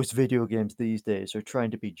 where most video games these days are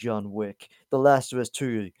trying to be John Wick. The Last of Us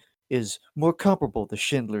 2 is more comparable to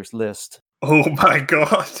Schindler's List. Oh my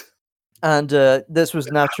god. And, this was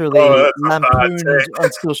Oh, naturally that's a bad lampooned take. on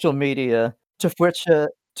social media, to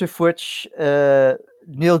which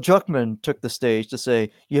Neil Druckmann took the stage to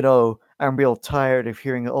say, "I'm real tired of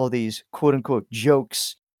hearing all these quote unquote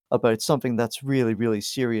jokes about something that's really, really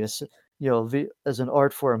serious, as an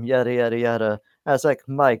art form, yada yada yada." I was like,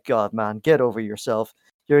 "My God, man, get over yourself.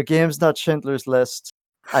 Your game's not Schindler's List,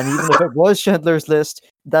 and even if it was Schindler's List,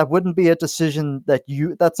 that wouldn't be a decision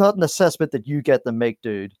that's not an assessment that you get to make,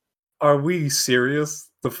 dude." Are we serious?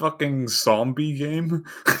 The fucking zombie game?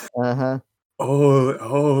 Uh-huh. Oh,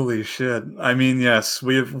 holy shit. I mean, yes,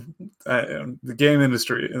 the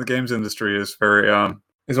games industry is very,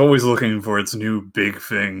 is always looking for its new big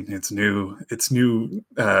thing. Its new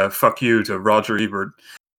fuck you to Roger Ebert.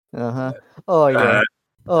 Uh-huh. Oh, yeah. Uh,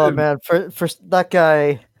 Oh, man, that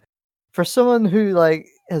guy, for someone who, like,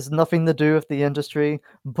 has nothing to do with the industry,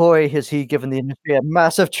 boy, has he given the industry a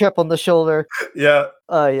massive chip on the shoulder. yeah.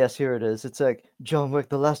 Ah, yes, here it is. It's like, "John Wick: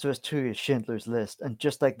 The Last of Us 2 is Schindler's List, and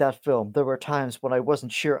just like that film, there were times when I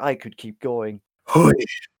wasn't sure I could keep going." Holy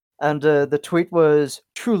And, the tweet was,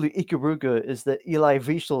 "Truly, Ikaruga is the Eli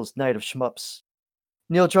Wiesel's Night of Shmups."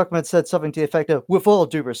 Neil Druckmann said something to the effect of, "With all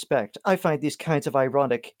due respect, I find these kinds of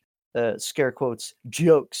ironic, scare quotes,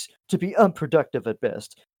 jokes to be unproductive at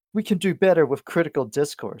best. We can do better with critical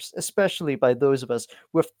discourse, especially by those of us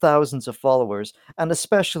with thousands of followers, and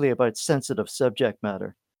especially about sensitive subject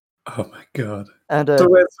matter." Oh my god. And So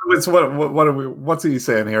it's what's he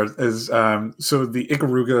saying here? Is so the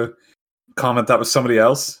Ikaruga comment, that was somebody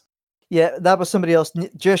else? yeah, that was somebody else.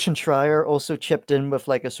 Jason Schreier also chipped in with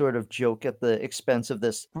like a sort of joke at the expense of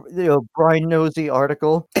this, Brian Nosy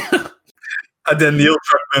article. And then Neil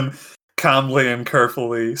Druckmann calmly and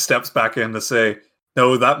carefully steps back in to say,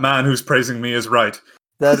 "No, that man who's praising me is right."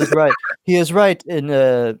 That is right. He is right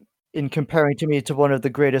in comparing to me to one of the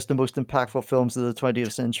greatest and most impactful films of the 20th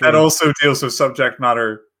That century. also deals with subject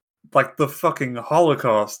matter like the fucking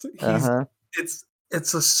Holocaust. Uh-huh.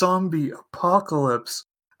 It's a zombie apocalypse.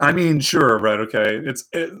 I mean, sure, right? Okay,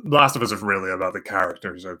 Last of Us is really about the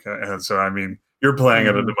characters, okay, and so I mean, you're playing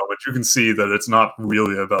it at the Mhm. moment. You can see that it's not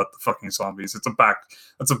really about the fucking zombies. It's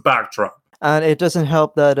a backdrop. And it doesn't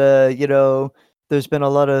help that there's been a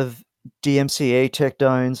lot of DMCA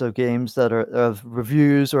takedowns of games that are of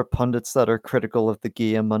reviews or pundits that are critical of the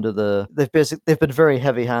game they've been very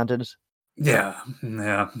heavy-handed. Yeah,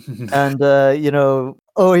 yeah. And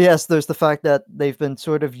oh yes, there's the fact that they've been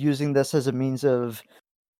sort of using this as a means of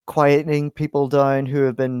quieting people down who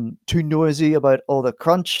have been too noisy about all the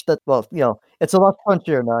crunch that well, it's a lot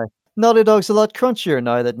crunchier now. Naughty Dog's a lot crunchier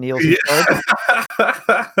now that Neil's in charge.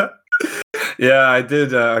 Yeah. Yeah, I did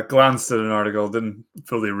glanced at an article, didn't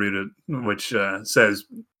fully read it, which says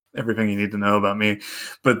everything you need to know about me.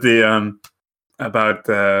 But about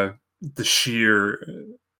the sheer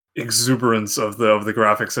exuberance of the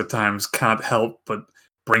graphics at times can't help but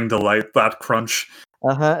bring to light that crunch.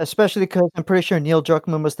 Uh-huh, especially because 'cause I'm pretty sure Neil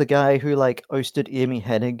Druckmann was the guy who, like, ousted Amy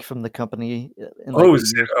Hennig from the company, in, like, Oh,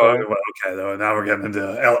 the years oh prior. well, okay, though. Now we're getting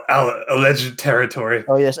into alleged territory.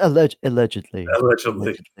 Oh, yes, allegedly. Allegedly,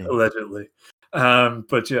 Allegedly. allegedly.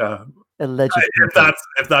 But yeah, Allegedly if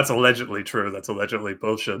did. that's allegedly true, that's allegedly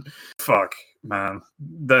bullshit. Fuck, man.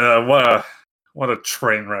 What a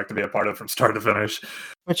train wreck to be a part of from start to finish.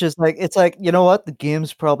 Which is like it's like, you know what? The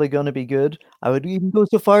game's probably gonna be good. I would even go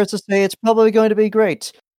so far as to say it's probably going to be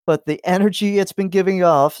great, but the energy it's been giving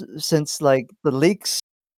off since, like, the leaks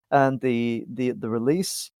and the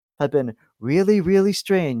release have been really, really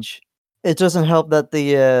strange. It doesn't help that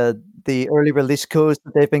the early release codes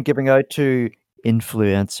that they've been giving out to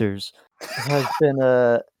influencers has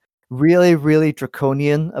been, really, really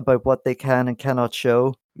draconian about what they can and cannot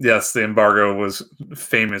show. Yes, the embargo was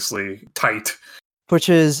famously tight. Which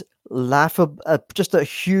is laughable, just a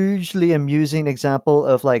hugely amusing example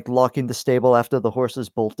of, like, locking the stable after the horse is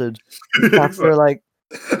bolted. Exactly. After, like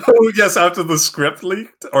Oh yes, after the script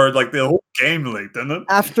leaked, or like the whole game leaked, didn't it?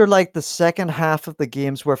 After, like, the second half of the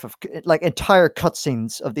game's worth of like, entire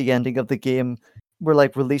cutscenes of the ending of the game were,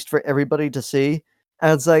 like, released for everybody to see,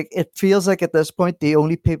 and it's like, it feels like at this point, the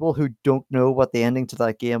only people who don't know what the ending to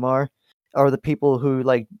that game are the people who,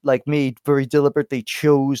 like me, very deliberately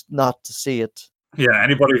chose not to see it. Yeah,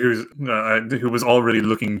 anybody who was already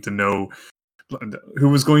looking to know, who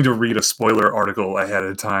was going to read a spoiler article ahead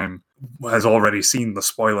of time, has already seen the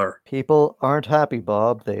spoiler. People aren't happy,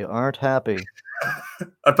 Bob, they aren't happy.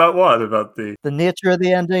 About what? About the The nature of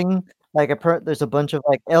the ending, like, there's a bunch of,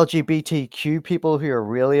 like, LGBTQ people who are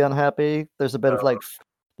really unhappy. There's a bit of, like,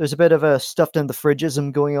 there's a bit of a stuffed in the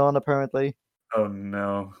fridgeism going on apparently. oh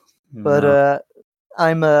no, But, no.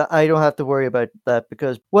 I don't have to worry about that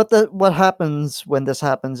because what happens when this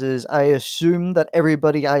happens is I assume that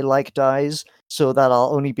everybody I like dies, so that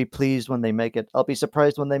I'll only be pleased when they make it. I'll be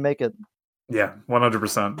surprised when they make it. Yeah,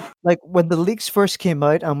 100%. Like, when the leaks first came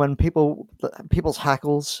out and when people's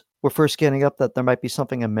hackles were first getting up that there might be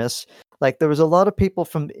something amiss, like, there was a lot of people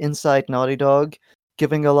from inside Naughty Dog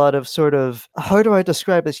giving a lot of sort of how do I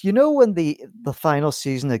describe this? You know when the final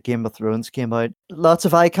season of Game of Thrones came out? Lots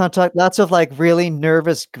of eye contact, lots of, like, really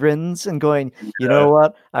nervous grins and going, "You know Yeah.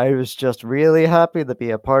 what? I was just really happy to be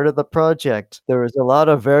a part of the project." There was a lot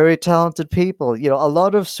of very talented people, a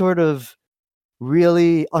lot of sort of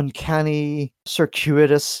really uncanny,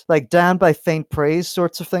 circuitous, like, damned by faint praise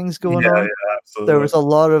sorts of things going Yeah, on. yeah, There was absolutely.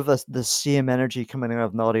 a lot of the same energy coming out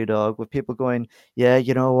of Naughty Dog with people going, "Yeah,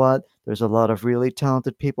 you know what? There's a lot of really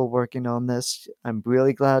talented people working on this. I'm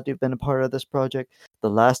really glad you've been a part of this project. The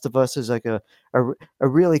Last of Us is like a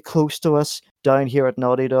really close to us down here at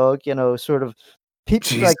Naughty Dog," sort of like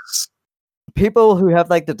Jesus. people who have,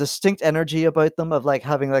 like, the distinct energy about them of, like,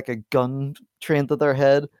 having, like, a gun trained to their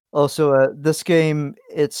head. Also, this game,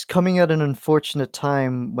 it's coming at an unfortunate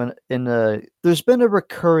time when there's been a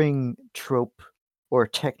recurring trope or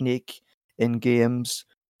technique in games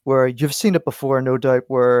where you've seen it before, no doubt,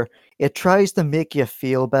 where it tries to make you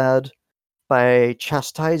feel bad by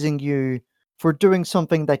chastising you for doing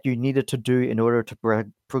something that you needed to do in order to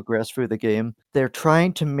progress through the game. They're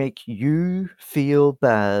trying to make you feel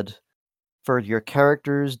bad for your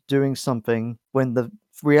characters doing something when the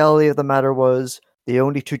reality of the matter was the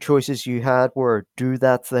only 2 choices you had were do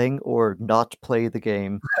that thing or not play the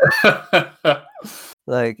game.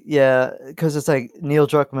 Like, yeah, because it's like Neil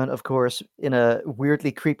Druckmann, of course, in a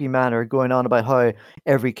weirdly creepy manner, going on about how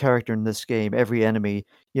every character in this game, every enemy,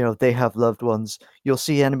 they have loved ones. You'll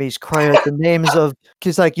see enemies cry out the names of,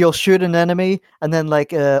 because like you'll shoot an enemy, and then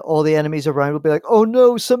like all the enemies around will be like, "Oh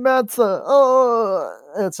no, Samantha!" Oh,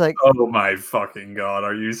 Oh my fucking god,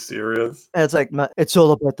 are you serious? it's like it's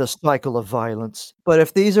all about the cycle of violence. But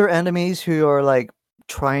if these are enemies who are like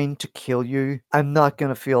trying to kill you, I'm not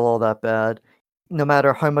gonna feel all that bad. No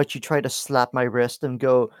matter how much you try to slap my wrist and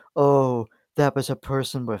go, "Oh, that was a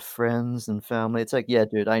person with friends and family." It's like, yeah,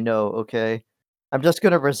 dude, I know, okay. I'm just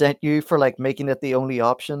gonna resent you for like making it the only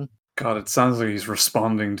option. God, it sounds like he's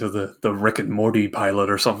responding to the Rick and Morty pilot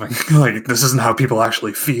or something. Like, this isn't how people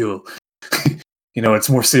actually feel. It's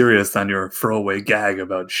more serious than your throwaway gag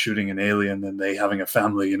about shooting an alien and they having a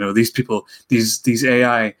family. These people, these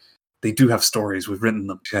AI, they do have stories. We've written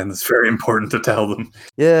them, and it's very important to tell them.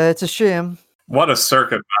 Yeah, it's a shame. What a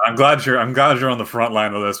circuit, man. I'm glad you're on the front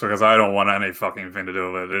line of this because I don't want any fucking thing to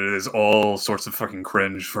do with it. It is all sorts of fucking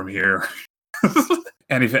cringe from here.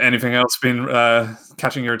 Anything else been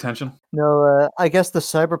catching your attention? No, I guess the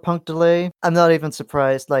Cyberpunk delay, I'm not even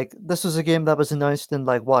surprised. Like, this was a game that was announced in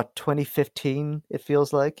like what, 2015, it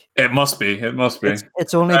feels like. It must be. It must be.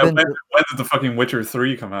 It's only been When did the fucking Witcher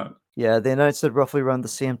 3 come out? Yeah, they announced it roughly around the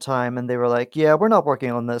same time, and they were like, "Yeah, we're not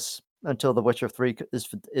working on this until The Witcher 3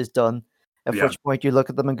 is done." At Yeah. which point you look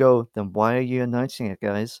at them and go, "Then why are you announcing it,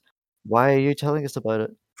 guys? Why are you telling us about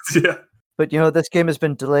it?" Yeah. But, this game has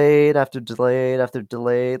been delayed after delayed after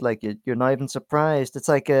delayed, like, you're not even surprised. It's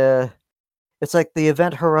like the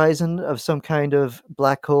event horizon of some kind of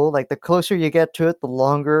black hole, like, the closer you get to it, the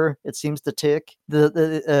longer it seems to take.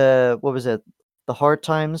 What was it? The hard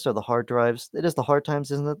times or the hard drives? It is the hard times,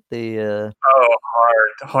 isn't it? Oh,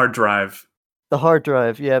 hard drive. The hard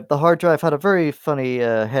drive, yeah, the hard drive had a very funny,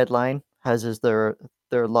 headline, as is their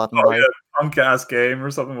lot in Oh life. yeah, punk ass game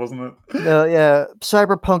or something, wasn't it? No, yeah,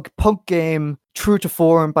 cyberpunk punk game true to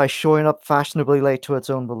form by showing up fashionably late to its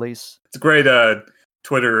own release. It's a great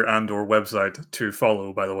Twitter and or website to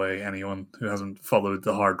follow, by the way, anyone who hasn't followed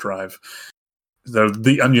the hard drive.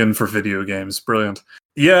 The onion for video games. Brilliant.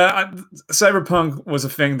 Yeah, Cyberpunk was a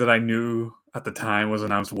thing that I knew at the time was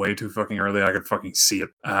announced way too fucking early. I could fucking see it.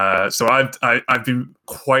 So I've been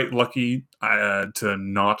quite lucky to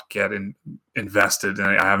not get invested,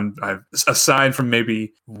 and I've aside from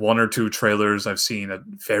maybe one or two trailers I've seen at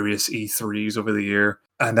various E3s over the year,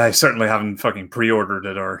 and I certainly haven't fucking pre-ordered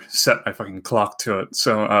it or set my fucking clock to it.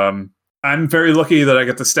 So I'm very lucky that I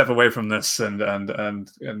get to step away from this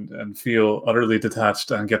and feel utterly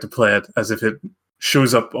detached and get to play it as if it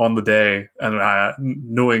shows up on the day, and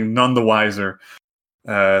knowing none the wiser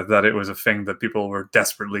that it was a thing that people were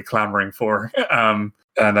desperately clamoring for.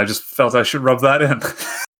 And I just felt I should rub that in.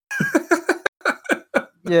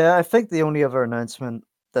 Yeah, I think the only other announcement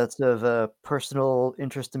that's of personal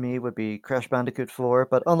interest to me would be Crash Bandicoot 4.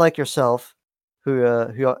 But unlike yourself, who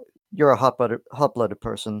you're a hot-blooded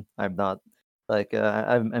person, I'm not. Like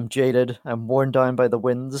I'm jaded. I'm worn down by the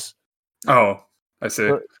winds. Oh, I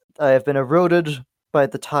see. I have been eroded by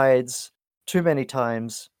the tides too many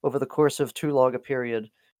times over the course of too long a period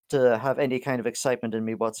to have any kind of excitement in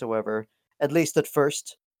me whatsoever. At least at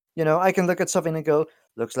first. I can look at something and go,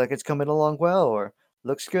 looks like it's coming along well, or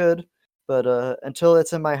looks good. But until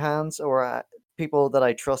it's in my hands, or people that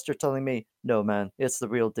I trust are telling me, no, man, it's the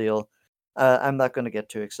real deal, I'm not going to get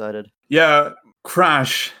too excited. Yeah,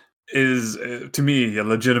 Crash is, to me, a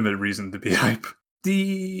legitimate reason to be hype.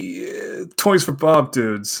 The Toys for Bob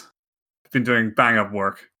dudes have been doing bang-up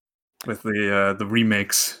work with the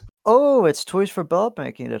remakes. Oh, it's Toys for Bob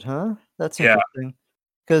making it, huh? That's Yeah. interesting.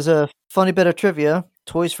 Because a funny bit of trivia,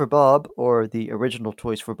 Toys for Bob, or the original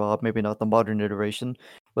Toys for Bob, maybe not the modern iteration,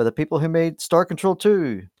 were the people who made Star Control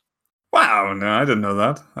 2. Wow, no, I didn't know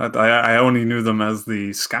that. I only knew them as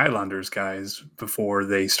the Skylanders guys before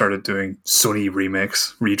they started doing Sony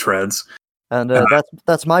remakes, retreads. And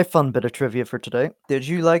that's my fun bit of trivia for today. Did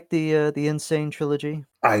you like the Insane trilogy?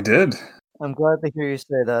 I did. I'm glad to hear you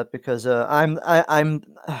say that because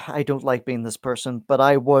I don't like being this person, but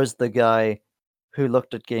I was the guy who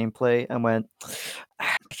looked at gameplay and went,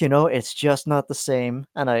 it's just not the same,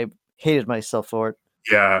 and I hated myself for it.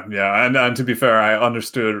 Yeah, and to be fair, I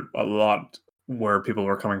understood a lot where people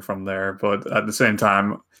were coming from there, but at the same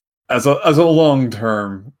time, as a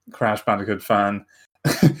long-term Crash Bandicoot fan,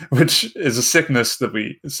 which is a sickness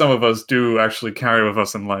that some of us do actually carry with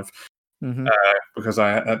us in life, because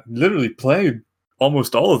I literally played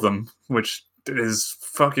almost all of them, which is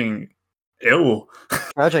fucking ill.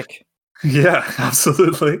 Tragic. Yeah,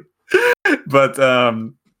 absolutely. But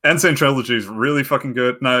Insane Trilogy is really fucking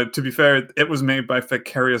good. Now, to be fair, it was made by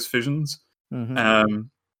Vicarious Visions.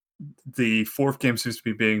 The fourth game seems to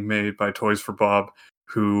be being made by Toys for Bob,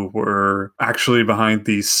 who were actually behind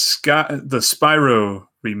the Spyro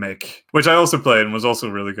remake, which I also played and was also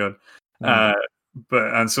really good.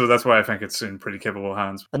 So that's why I think it's in pretty capable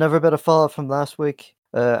hands. Another bit of follow-up from last week.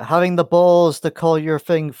 Having the balls to call your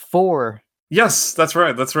thing 4. Yes, that's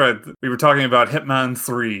right. We were talking about Hitman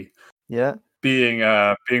 3. Yeah. Being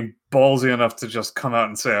ballsy enough to just come out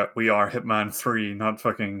and say we are Hitman 3, not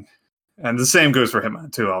fucking. And the same goes for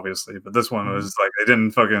Hitman 2, obviously. But this one was like they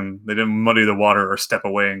didn't muddy the water or step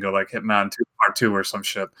away and go like Hitman 2 Part 2 or some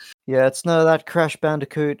shit. Yeah, it's none of that Crash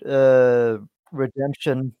Bandicoot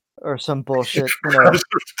redemption or some bullshit.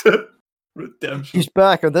 Redemption. He's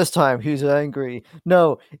back, and this time he's angry.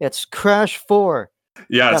 No, it's Crash 4.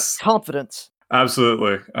 Yes. That's confidence.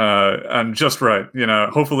 Absolutely. And just right.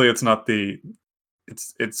 Hopefully it's not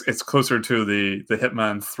it's closer to the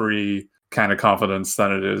Hitman 3 kind of confidence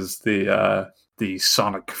than it is the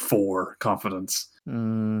Sonic 4 confidence.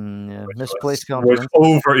 Yeah, misplaced confidence.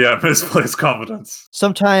 Misplaced confidence.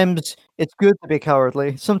 Sometimes it's good to be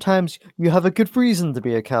cowardly. Sometimes you have a good reason to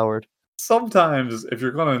be a coward. Sometimes, if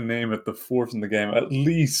you're going to name it the fourth in the game, at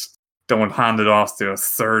least don't hand it off to a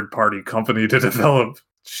third-party company to develop.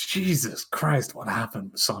 Jesus Christ, what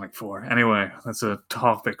happened with Sonic 4? Anyway, that's a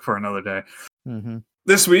topic for another day.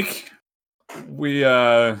 This week, we,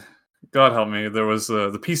 God help me, there was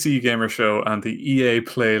the PC Gamer Show and the EA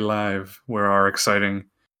Play Live where our exciting,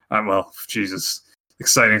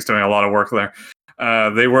 exciting's doing a lot of work there.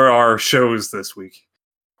 They were our shows this week.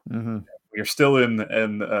 We are still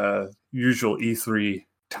in usual E3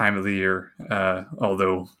 time of the year,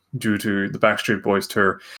 although due to the Backstreet Boys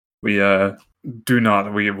tour, we don't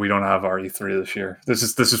have our E3 this year. This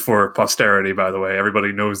is for posterity, by the way.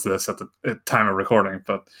 Everybody knows this at the time of recording,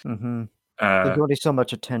 but there's only so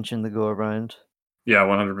much attention to go around. Yeah,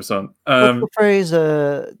 100%. What's the phrase?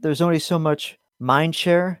 There's only so much mind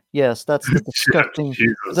share. Yes, that's the disgusting,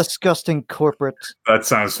 disgusting corporate. That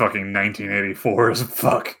sounds fucking 1984 as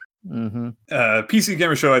fuck. PC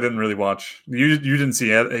Gamer Show I didn't really watch. You didn't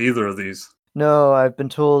see either of these. No, I've been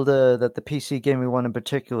told that the PC gaming one in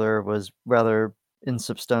particular was rather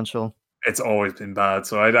insubstantial. It's always been bad,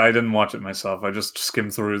 so I didn't watch it myself. I just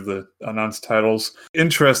skimmed through the announced titles.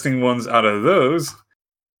 Interesting ones out of those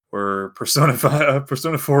were Persona 5,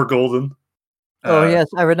 Persona 4 Golden. Oh, yes,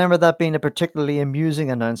 I remember that being a particularly amusing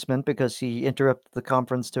announcement because he interrupted the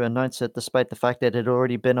conference to announce it despite the fact that it had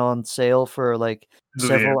already been on sale for, like,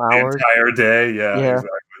 several The hours. entire day, yeah, Yeah,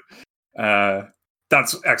 exactly.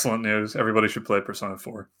 That's excellent news. Everybody should play Persona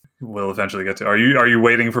 4. We'll eventually get to. Are you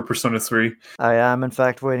waiting for Persona 3? I am, in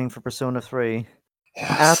fact, waiting for Persona 3.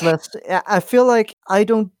 Yes. Atlas, I feel like I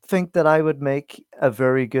don't think that I would make a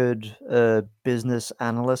very good, business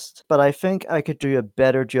analyst, but I think I could do a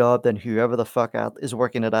better job than whoever the fuck is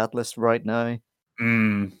working at Atlas right now.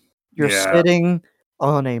 Mm, You're yeah. sitting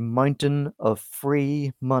on a mountain of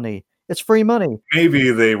free money. It's free money.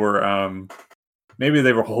 Maybe they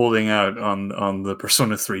were holding out on the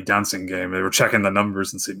Persona 3 dancing game. They were checking the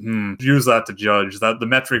numbers and saying, use that to judge. That the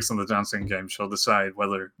metrics on the dancing game shall decide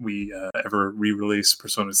whether we ever re-release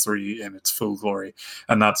Persona 3 in its full glory.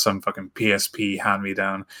 And not some fucking PSP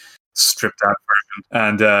hand-me-down stripped out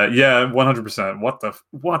version. And yeah, 100%.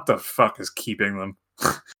 What the fuck is keeping them?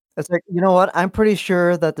 It's like, you know what? I'm pretty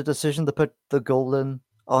sure that the decision to put the Golden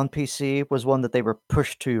on PC was one that they were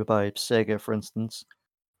pushed to by Sega, for instance.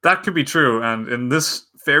 That could be true, and in this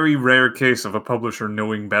very rare case of a publisher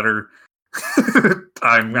knowing better,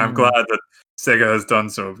 I'm Mm, glad that Sega has done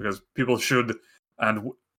so, because people should and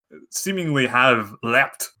seemingly have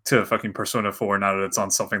leapt to fucking Persona 4 now that it's on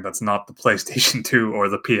something that's not the PlayStation 2 or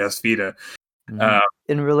the PS Vita. mhm. Uh,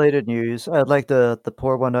 In related news, I'd like to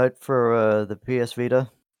pour one out for, the PS Vita.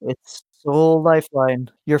 It's Soul Lifeline.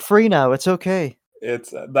 You're free now, it's okay.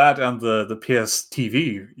 it's that and the PS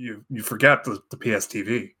TV. You forget the PS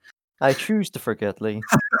TV. I choose to forget, Lee.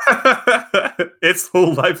 Its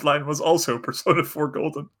whole lifeline was also Persona 4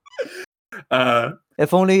 Golden. Uh,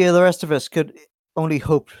 If only the rest of us could only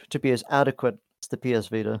hope to be as adequate as the PS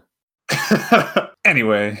Vita.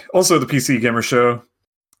 Anyway, also the PC Gamer Show,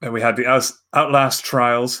 we had the Outlast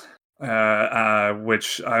trials,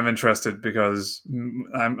 which I'm interested because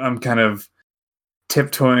I'm kind of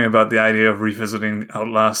tiptoeing about the idea of revisiting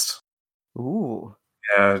Outlast. Ooh.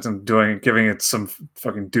 Yeah, I'm giving it some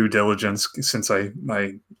fucking due diligence since I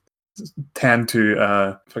tend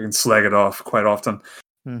to fucking slag it off quite often.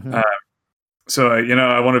 Mhm. Uh, So,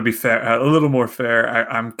 I want to be fair, a little more fair.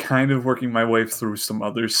 I'm kind of working my way through some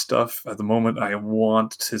other stuff at the moment. I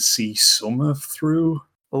want to see Soma through.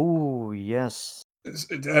 Oh, yes.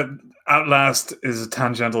 Outlast is a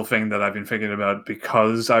tangential thing that I've been thinking about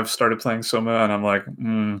because I've started playing Soma, and I'm like,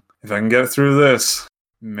 if I can get through this,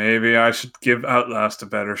 maybe I should give Outlast a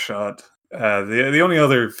better shot. The only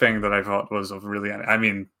other thing that I thought was of really, I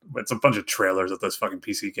mean, it's a bunch of trailers at this fucking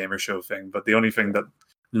PC Gamer Show thing, but the only thing that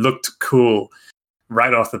looked cool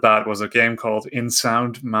right off the bat was a game called In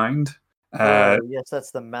Sound Mind. Oh, yes,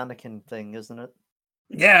 that's the mannequin thing, isn't it?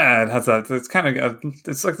 Yeah, it has that. It's kind of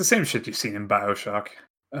it's like the same shit you've seen in Bioshock.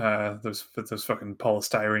 Those fucking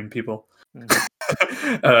polystyrene people.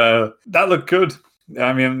 Mhm. That looked good.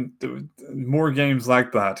 I mean, more games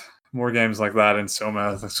like that. More games like that in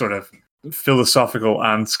Soma, the sort of philosophical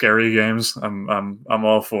and scary games. I'm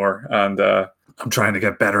all for, and I'm trying to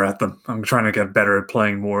get better at them. I'm trying to get better at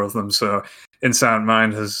playing more of them. So, In Sound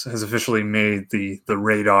Mind has officially made the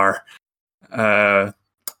radar.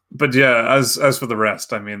 But yeah, as for the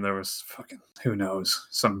rest, I mean, there was fucking who knows,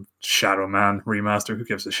 some Shadow Man remaster. Who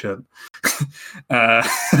gives a shit? uh,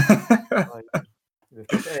 Oh, we've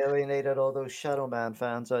just alienated all those Shadow Man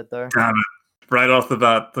fans out there. Damn it! Right off the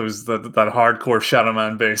bat, there's that hardcore Shadow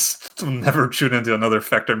Man base. Will never tune into another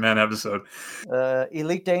VECTORMEN episode.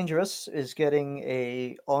 Elite Dangerous is getting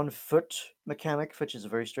a on-foot mechanic, which is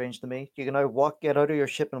very strange to me. You can now get out of your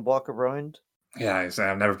ship and walk around. Yeah,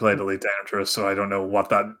 I've never played Elite Dangerous, so I don't know what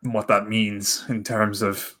that means in terms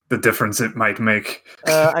of the difference it might make.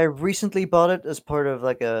 I recently bought it as part of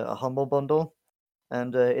like a humble bundle,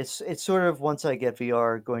 and it's sort of once I get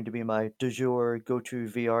VR going to be my du jour go-to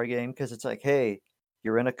VR game because it's like, hey,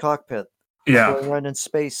 you're in a cockpit, you're Yeah, going around in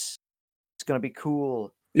space, it's gonna be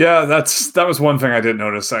cool. yeah, that was one thing I did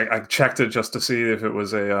notice. I checked it just to see if it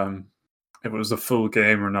was a full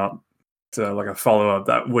game or not, like a follow up,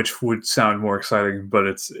 that which would sound more exciting. But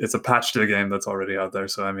it's a patch to the game that's already out there,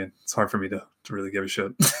 so I mean, it's hard for me to really give a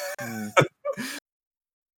shit. Hmm.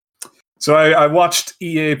 So I watched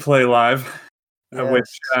EA play live, Yes.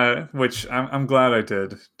 which I'm glad I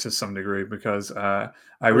did to some degree because I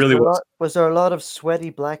really was. Was there a lot of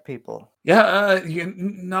sweaty black people? Yeah,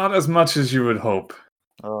 not as much as you would hope.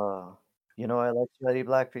 Oh, I like sweaty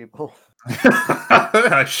black people.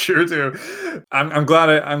 I sure do. I'm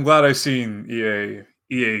glad I seen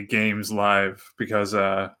EA games live because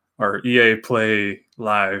or EA Play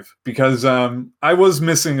Live, because I was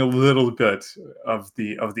missing a little bit of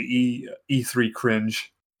the E3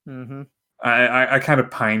 cringe. Mm-hmm. I kind of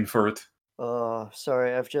pined for it. Oh,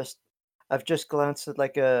 sorry. I've just glanced at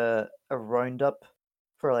like a roundup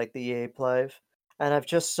for like the EA Live, and I've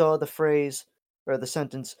just saw the phrase or the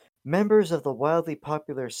sentence, members of the wildly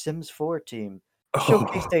popular Sims 4 team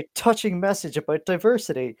showcased Oh, a touching message about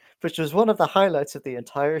diversity, which was one of the highlights of the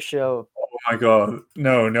entire show. oh my god.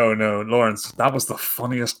 No, no, no, Lawrence, that was the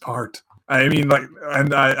funniest part. I mean, like,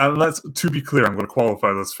 and let's, to be clear, I'm going to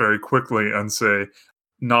qualify this very quickly and say,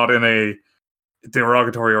 not in a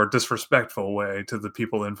derogatory or disrespectful way to the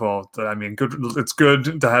people involved. I mean, good. It's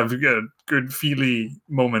good to have good feely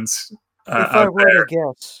moments If I out were to there.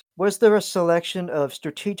 guess, was there a selection of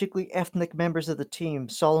strategically ethnic members of the team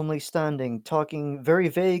solemnly standing, talking very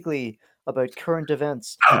vaguely about current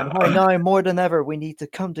events and how now more than ever we need to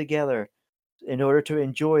come together in order to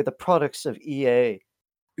enjoy the products of EA?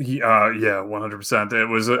 Yeah, 100%.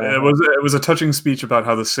 Uh-huh. It was a touching speech about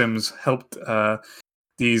how The Sims helped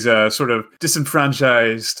these sort of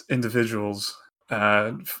disenfranchised individuals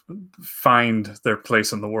find their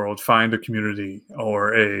place in the world, find a community,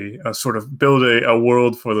 or a sort of build a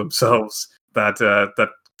world for themselves that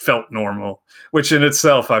felt normal. Which in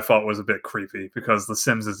itself I thought was a bit creepy because The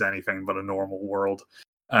Sims is anything but a normal world.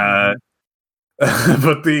 Uh, Mhm.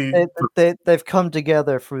 but They, the they've come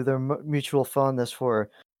together through their mutual fondness for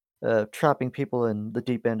trapping people in the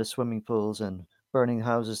deep end of swimming pools and burning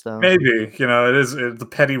houses down. maybe the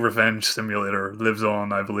petty revenge simulator lives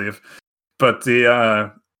on, I believe. But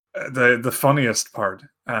the funniest part,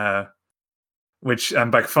 which,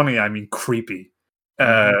 and by funny I mean creepy,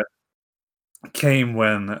 uh, Hmm. came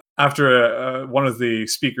when after one of the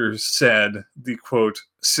speakers said the quote,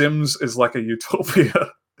 "Sims is like a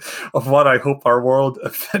utopia of what I hope our world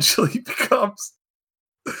eventually becomes,"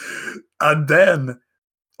 and then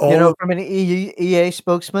You all know, of from an EA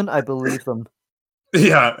spokesman, I believe them.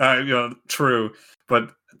 yeah, true.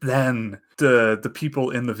 But then the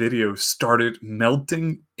people in the video started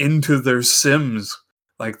melting into their Sims,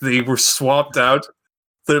 like they were swapped out.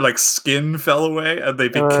 Their like skin fell away, and they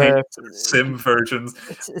became Uh, Sim versions.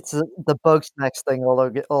 it's the bug snacks thing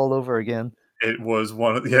all over again. It was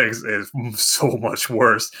one of it's so much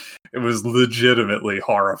worse. It was legitimately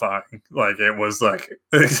horrifying. Like it was like,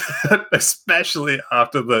 especially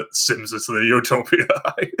after the Sims is the utopia.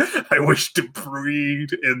 I wish to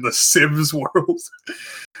breed in the Sims world,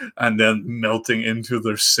 and then melting into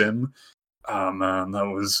their Sim. Oh man, that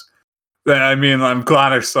was. I mean, I'm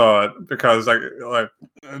glad I saw it because, like,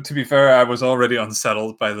 to be fair, I was already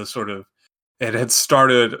unsettled by the sort of. It had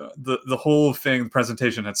started the whole thing. The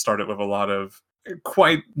presentation had started with a lot of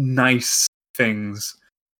quite nice things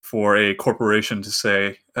for a corporation to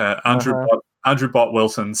say. Uh-huh. Andrew Bott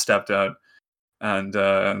Wilson stepped out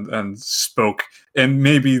and spoke in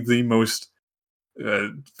maybe the most uh,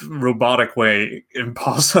 robotic way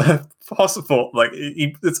impossible. Possible. Like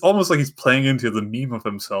it's almost like he's playing into the meme of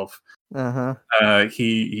himself. Uh-huh.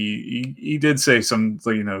 He did say some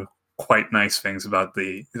quite nice things about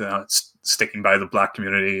the sticking by the black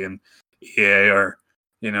community, and EA are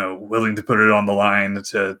willing to put it on the line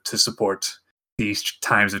to support these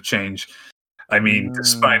times of change. I mean,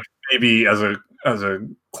 despite Mm. maybe as a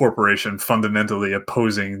corporation fundamentally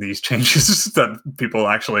opposing these changes that people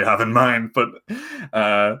actually have in mind, but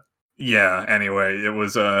uh, yeah. Anyway, it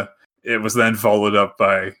was then followed up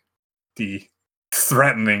by the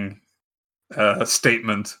threatening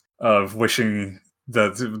statement of wishing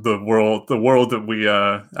that the world that we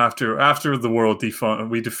after the world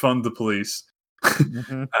we defund the police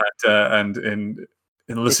Mhm. and Did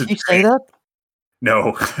enlisted he say training. that?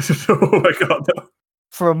 No, oh my god, no.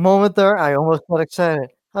 For a moment there, I almost got excited.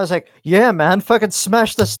 I was like, "Yeah, man, fucking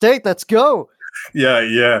smash the state, let's go!" Yeah,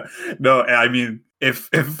 yeah. No, I mean, if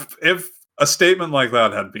a statement like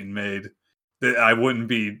that had been made, I wouldn't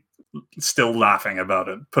be still laughing about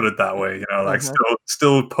it. Put it that way, like Uh-huh.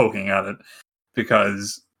 still poking at it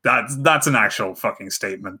because that's an actual fucking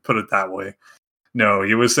statement. Put it that way. No,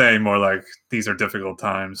 he was saying more like these are difficult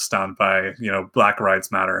times. Stand by, Black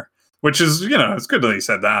Rights Matter, which is it's good that he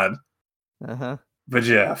said that. Uh-huh. But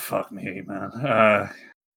yeah, fuck me, man.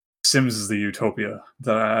 Sims is the utopia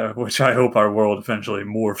which I hope our world eventually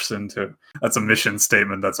morphs into. That's a mission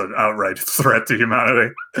statement. That's an outright threat to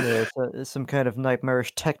humanity. Yeah, it's some kind of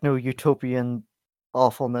nightmarish techno-utopian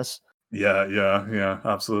awfulness. Yeah, yeah, yeah,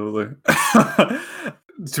 absolutely.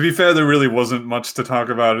 To be fair, there really wasn't much to talk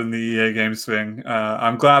about in the EA Games thing.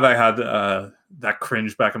 I'm glad I had that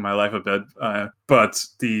cringe back in my life a bit, but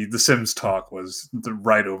the Sims talk was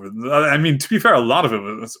right over. I mean, to be fair, a lot of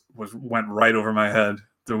it went right over my head.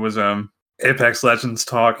 There was Apex Legends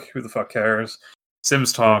talk. Who the fuck cares?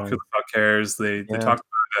 Sims talk. Who Yeah, the fuck cares? They yeah, talked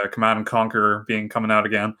about Command and Conquer being coming out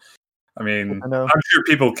again. I mean, I know. I'm sure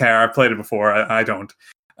people care. I've played it before. I don't.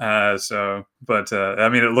 But I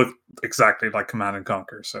mean, it looked exactly like Command and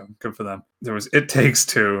Conquer, so good for them. There was It Takes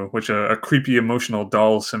Two, which a creepy emotional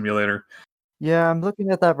doll simulator Yeah, I'm looking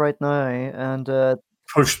at that right now, and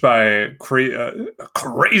pushed by a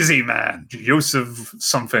crazy man, Joseph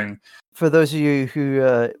something. for those of you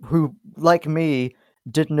who, like me,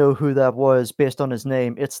 didn't know who that was based on his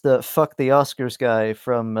name, it's the "Fuck the Oscars" guy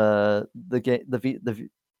from, the ga the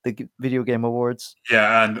video game awards.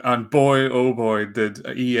 Yeah, and boy, oh boy, did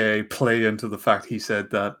EA play into the fact he said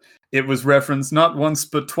that it was referenced not once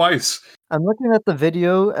but twice I'm looking at the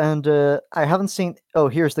video, and, I haven't seen oh,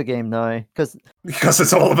 here's the game now, because because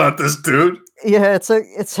it's all about this dude. yeah, it's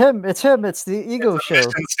him, it's the It's ego a show.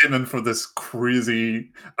 mission statement for this crazy.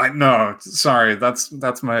 I no, sorry, that's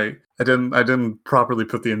my. I didn't properly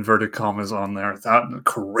put the inverted commas on there. That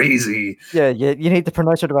crazy. Yeah, you need to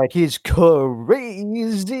pronounce it right, he's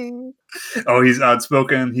crazy. Oh, he's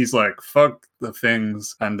outspoken. He's like fuck the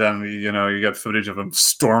things, and then you get footage of him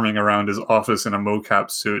storming around his office in a mocap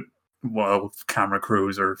suit while camera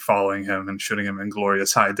crews are following him and shooting him in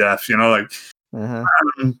glorious high def. Like Uh-huh.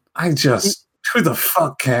 I He just who the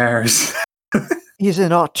fuck cares? he's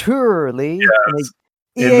an auteur, Lee, like,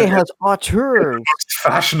 Yes, EA in has the auteurs. most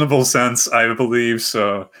fashionable sense, I believe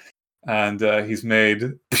so. And he's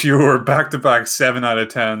made pure back-to-back 7 out of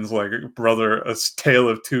 10s, like a tale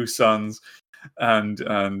of two sons, and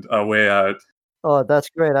a way out. Oh, that's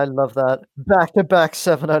great, I love that. Back-to-back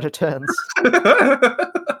 7 out of 10s.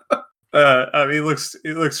 I mean,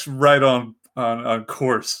 he looks right on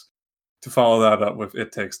course to follow that up with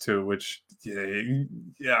It Takes Two, which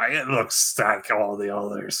yeah, it looks like all the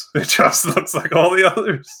others. It just looks like all the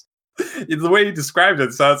others. The way he described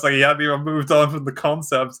it sounds like he hadn't even moved on from the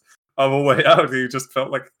concept of A Way Out. He just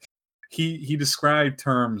felt like he described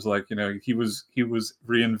terms like he was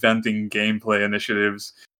reinventing gameplay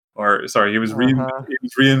initiatives, or sorry, Uh-huh. he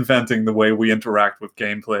was reinventing the way we interact with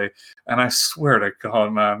gameplay. And I swear to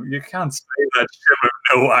God, man, you can't say that shit with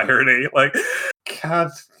no irony. Like,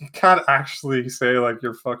 you can't actually say like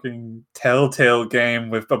your fucking Telltale game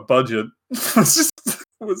with a budget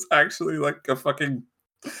was actually like a fucking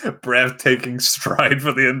breathtaking stride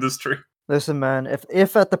for the industry. Listen, man,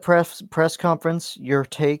 if at the press conference your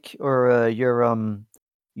take or,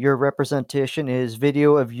 your representation is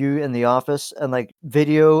video of you in the office and, like,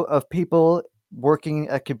 video of people working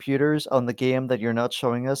at computers on the game that you're not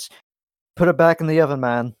showing us, put it back in the oven,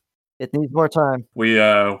 man. It needs more time. We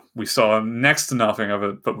saw next to nothing of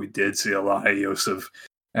it, but we did see a lot of Yosef,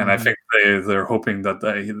 and I Mhm. think they're hoping that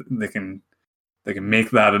they can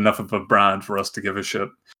make that enough of a brand for us to give a shit,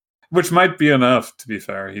 which might be enough. To be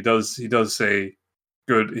fair, he does say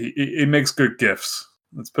good. He makes good gifts.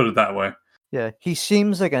 Let's put it that way. Yeah, he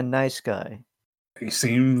seems like a nice guy. He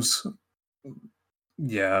seems,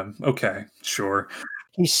 yeah, okay, sure.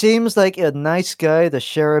 He seems like a nice guy to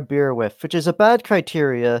share a beer with, which is a bad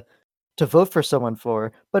criteria to vote for someone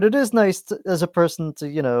for, but it is nice to, as a person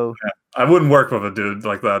to, I wouldn't work with a dude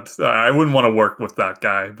like that. I wouldn't want to work with that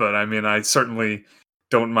guy, but I mean, I certainly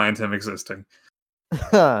don't mind him existing.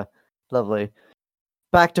 lovely.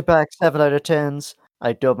 Back to back 7 out of 10s.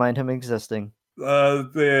 I don't mind him existing.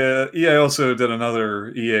 The EA also did another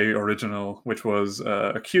EA original, which was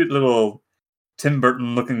a cute little Tim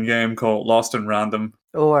Burton looking game called Lost in Random.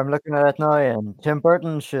 Oh, I'm looking at it now, and Tim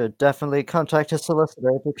Burton should definitely contact his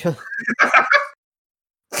solicitor because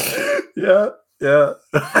Yeah, yeah.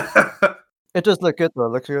 it does look good though. It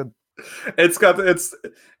looks good.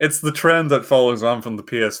 It's the trend that follows on from the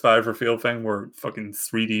PS5 reveal thing, where fucking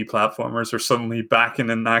 3D platformers are suddenly back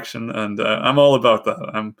in action, and I'm all about that.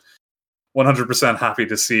 I'm 100% happy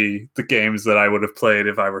to see the games that I would have played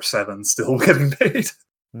if I were 7 still getting made.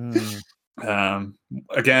 Mm. Um,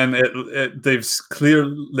 Again, they've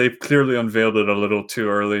clearly unveiled it a little too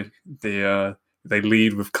early. They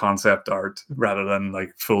lead with concept art rather than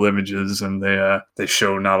like full images, and they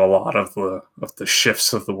show not a lot of the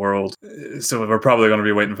shifts of the world. So we're probably going to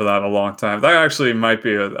be waiting for that a long time. That actually might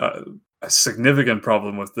be a significant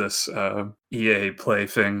problem with this EA Play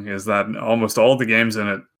thing, is that almost all the games in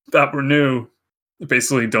it that were new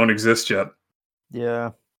basically don't exist yet.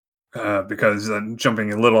 Yeah. Because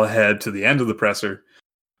jumping a little ahead to the end of the presser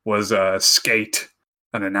was Skate,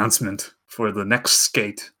 an announcement for the next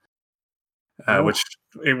Skate, Oh, which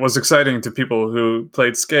it was exciting to people who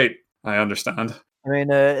played Skate. I understand. I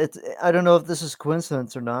mean, it's I don't know if this is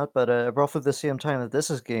coincidence or not, but roughly the same time that this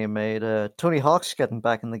is game made, Tony Hawk's getting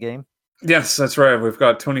back in the game. Yes, that's right. We've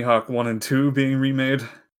got Tony Hawk 1 and 2 being remade.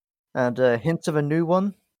 And hints of a new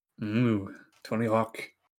one. Ooh, Tony Hawk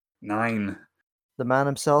 9. The man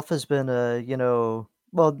himself has been,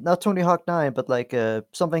 well, not Tony Hawk 9, but like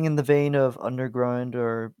something in the vein of Underground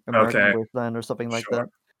or American Okay, Wasteland or something like sure. that.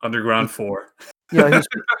 Underground He, 4.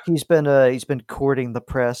 he's been courting the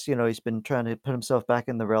press. He's been trying to put himself back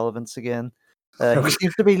in the relevance again. He Okay.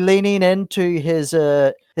 seems to be leaning into his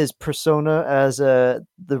persona as the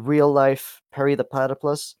real life Perry the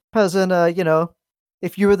Platypus. As in,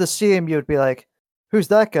 if you were to see him, you'd be like, "Who's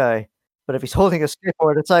that guy?" But if he's holding a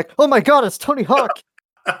skateboard, it's like, "Oh my God, it's Tony Hawk!"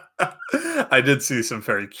 I did see some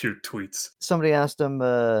very cute tweets. Somebody asked him,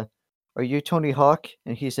 "Are you Tony Hawk?"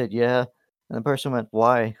 And he said, "Yeah." And the person went,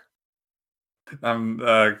 "Why?"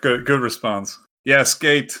 Good response. Yeah,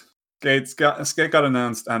 Skate got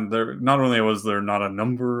announced, and there not only was there not a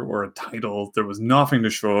number or a title, there was nothing to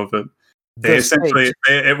show of it. They The essentially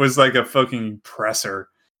Skate. it was like a fucking presser,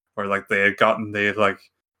 where like they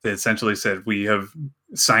essentially said we have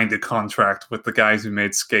signed a contract with the guys who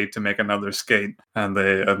made Skate to make another Skate, and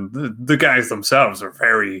the guys themselves are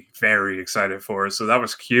very very excited for it. So that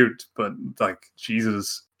was cute, but like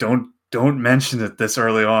Jesus, don't mention it this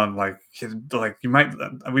early on. Like you might.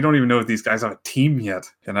 We don't even know if these guys have a team yet.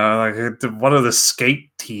 What are the Skate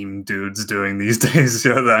team dudes doing these days?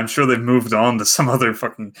 I'm sure they've moved on to some other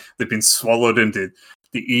fucking. They've been swallowed into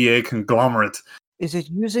the EA conglomerate. Is it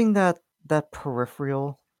using that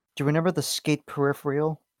peripheral? Do you remember the Skate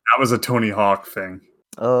peripheral? That was a Tony Hawk thing.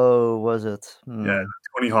 Oh, was it? Yeah, Hmm.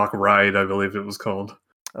 Tony Hawk Ride, I believe it was called.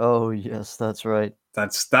 Oh, yes, that's right.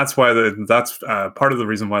 That's why that's part of the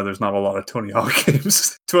reason why there's not a lot of Tony Hawk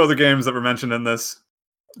games. Two other games that were mentioned in this: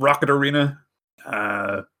 Rocket Arena.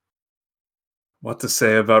 What to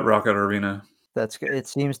say about Rocket Arena? It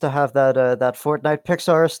seems to have that Fortnite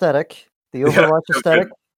Pixar aesthetic, the Yeah, Overwatch aesthetic.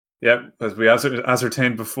 yep. As we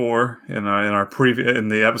ascertained before in our preview in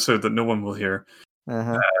the episode that no one will hear,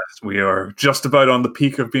 Uh-huh. we are just about on the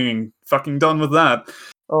peak of being fucking done with that.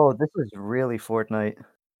 Oh, this is really Fortnite.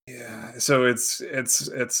 Yeah, so it's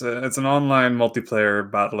an online multiplayer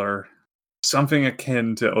battler, something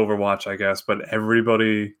akin to Overwatch, I guess, but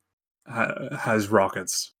everybody has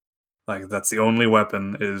rockets. Like that's the only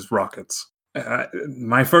weapon is rockets.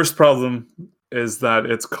 My first problem is that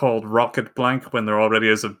it's called Rocket Blank when there already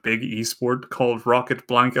is a big esport called Rocket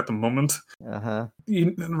Blank at the moment. Uh-huh.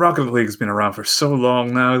 Rocket League's been around for so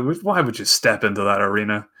long now. Why would you step into that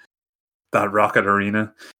arena, that Rocket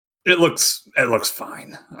Arena? It looks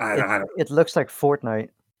fine. I don't. It looks like Fortnite.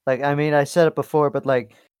 Like, I mean, I said it before, but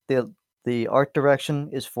like the art direction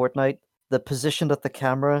is Fortnite. The position of the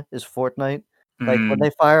camera is Fortnite. Like when Mm, they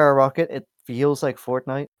fire a rocket, it feels like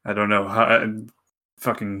Fortnite. I don't know how.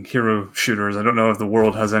 Fucking hero shooters. I don't know if the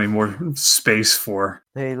world has any more space for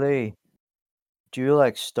Hey Lee, do you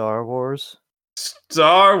like Star Wars?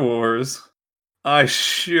 Star Wars. I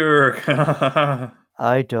sure.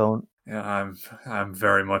 I don't. Yeah, I'm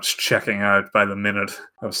very much checking out by the minute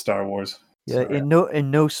of Star Wars. Yeah, Sorry. in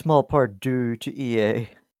no small part due to EA.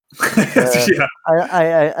 Uh, Yeah.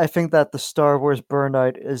 I think that the Star Wars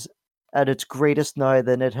burnout is at its greatest now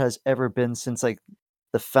than it has ever been since like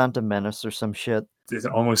the Phantom Menace or some shit. It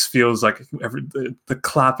almost feels like the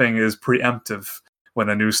clapping is preemptive when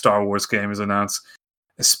a new Star Wars game is announced,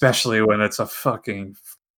 especially when it's a fucking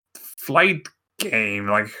flight game.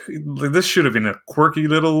 Like this should have been a quirky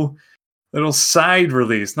little side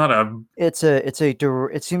release, not a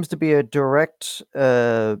It seems to be a direct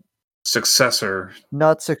successor.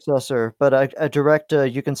 not successor, but a direct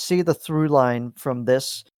you can see the through line from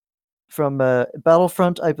this from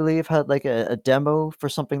Battlefront, I believe, had like a demo for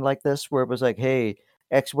something like this where it was like, hey,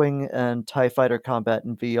 X-Wing and TIE fighter combat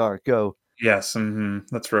in VR, go. Yes,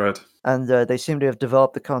 that's right. And they seem to have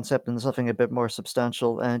developed the concept into something a bit more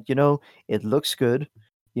substantial. And it looks good.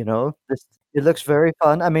 It looks very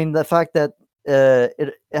fun. I mean, the fact that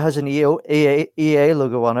it has an EA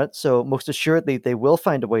logo on it, so most assuredly they will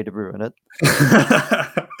find a way to ruin it.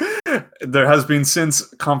 There has been since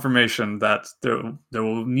confirmation that there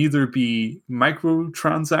will neither be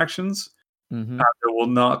microtransactions. Hmm. There will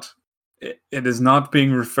not. It is not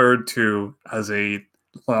being referred to as a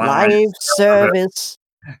live Live service. service.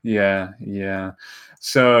 Yeah, yeah.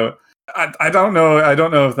 So I don't know. I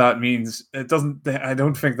don't know if that means it doesn't. I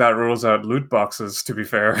don't think that rules out loot boxes. To be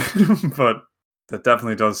fair, but that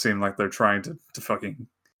definitely does seem like they're trying to fucking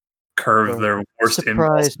curve Well, their worst impulses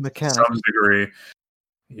surprise to some mechanics. degree.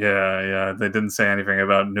 Yeah, yeah. They didn't say anything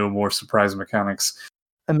about no more surprise mechanics.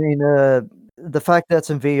 I mean, the fact that it's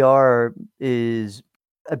in VR is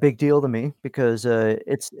a big deal to me because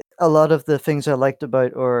a lot of the things I liked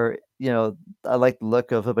about, or I like the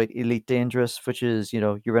look of about Elite Dangerous, which is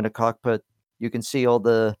you're in a cockpit, you can see all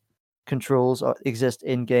the controls exist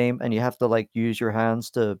in game, and you have to like use your hands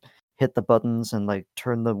to hit the buttons and like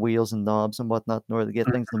turn the wheels and knobs and whatnot in order to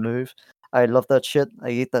get things to move. I love that shit. I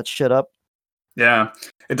eat that shit up. Yeah,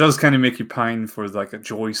 it does kind of make you pine for like a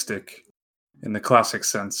joystick in the classic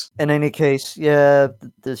sense. In any case, yeah,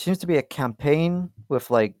 there seems to be a campaign with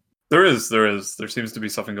like, There seems to be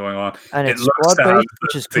something going on. and It it's looks squad to have based,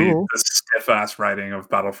 which is the cool. stiff ass writing of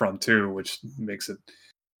Battlefront 2, which makes it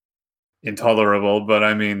intolerable. But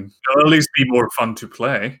I mean, it'll at least be more fun to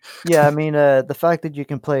play. Yeah, I mean, the fact that you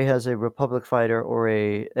can play as a Republic fighter or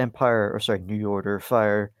a Empire, or sorry, New Order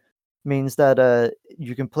fighter, means that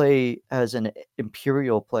you can play as an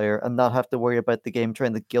Imperial player and not have to worry about the game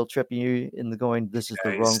trying to guilt trip you into going, this is the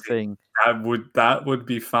Yeah, you wrong see, thing. that would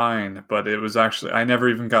be fine, but it was actually I never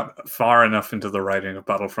even got far enough into the writing of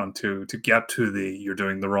Battlefront 2 to get to the "you're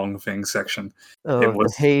doing the wrong thing" section. It Oh, the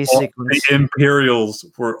was haze the sequence. Imperials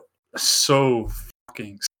were so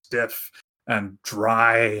fucking stiff and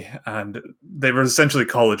dry, and they were essentially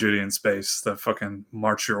Call of Duty in space. The fucking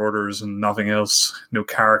march your orders and nothing else, no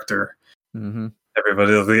character. Hmm.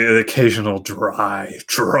 Everybody, the occasional dry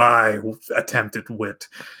attempt at wit,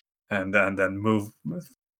 and then move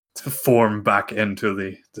to form back into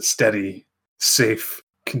the steady, safe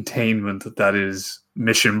containment that is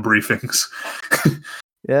mission briefings.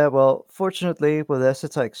 Yeah, well, fortunately with this,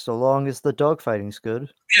 it's like so long as the dogfighting's good.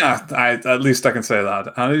 Yeah, at least I can say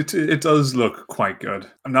that, and it does look quite good.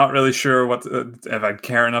 I'm not really sure what if I'd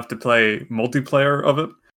care enough to play multiplayer of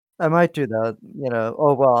it. I might do that,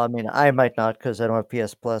 Oh, well, I mean, I might not because I don't have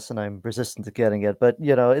PS Plus and I'm resistant to getting it. But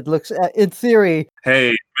it looks, in theory.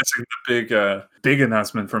 Hey, missing the big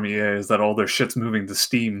announcement from EA is that all their shit's moving to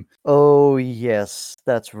Steam. Oh yes,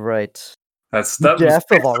 that's right. That's The that was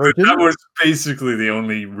death of that Origin. was basically the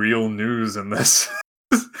only real news in this.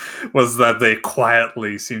 Was that they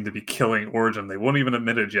quietly seem to be killing Origin. They won't even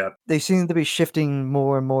admit it yet. They seem to be shifting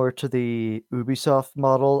more and more to the Ubisoft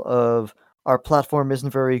model of our platform isn't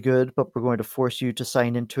very good, but we're going to force you to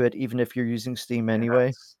sign into it even if you're using Steam anyway.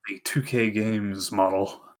 That's the 2K Games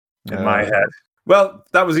model in my Uh, head. Well,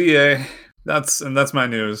 that was EA. That's my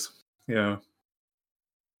news.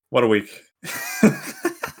 What a week.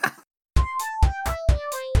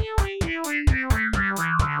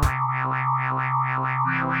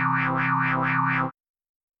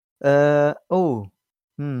 oh,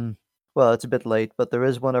 well, it's a bit late, but there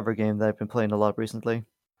is one other game that I've been playing a lot recently.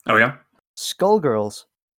 Oh yeah, Skullgirls,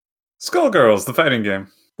 Skullgirls, the fighting game.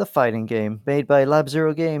 the fighting game made by Lab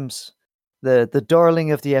Zero Games, the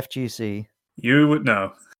darling of the FGC. You would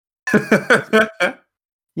know.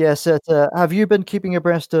 Yes, have you been keeping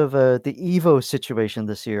abreast of the Evo situation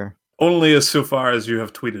this year? Only as so far as you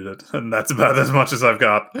have tweeted it, and that's about as much as I've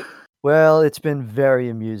got. Well, it's been very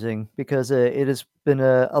amusing because it has been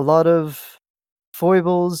a lot of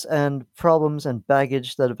foibles and problems and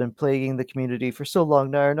baggage that have been plaguing the community for so long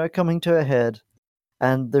now are now coming to a head,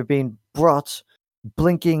 and they're being brought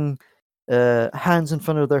blinking hands in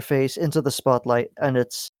front of their face into the spotlight, and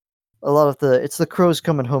it's the crows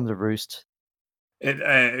coming home to roost.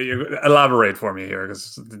 You elaborate for me here,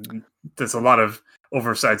 because there's a lot of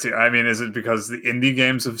oversights here. I mean, is it because the indie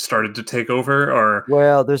games have started to take over, or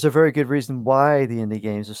Well, there's a very good reason why the indie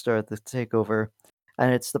games have started to take over,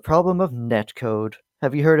 and it's the problem of netcode.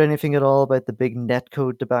 Have you heard anything at all about the big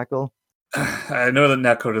netcode debacle? I know that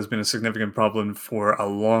netcode has been a significant problem for a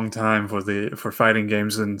long time for fighting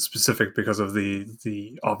games in specific, because of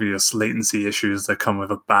the obvious latency issues that come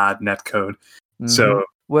with a bad netcode. So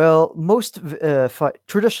Well,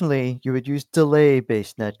 traditionally you would use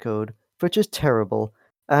delay-based netcode, which is terrible,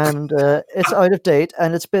 and it's out of date,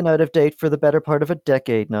 and it's been out of date for the better part of a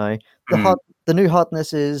decade now. mm, The new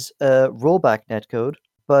hotness is rollback netcode,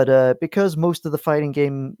 but because most of the fighting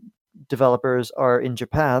game developers are in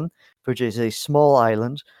Japan, which is a small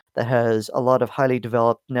island that has a lot of highly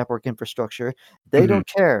developed network infrastructure, they mhm. don't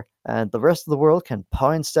care, and the rest of the world can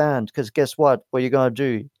pound stand. Because guess what? What are you gonna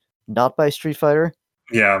do? Not buy Street Fighter?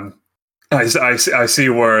 Yeah, I see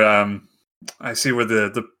where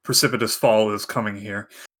the precipitous fall is coming here.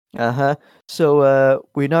 Uh-huh. So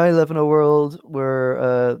we now live in a world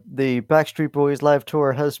where the Backstreet Boys live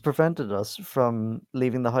tour has prevented us from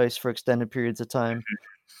leaving the house for extended periods of time.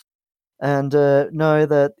 And now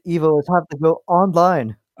that Evo has had to go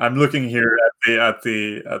online. I'm looking here at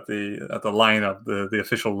the lineup, the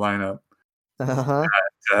official lineup. Uh-huh.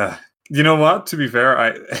 Uh, you know what? To be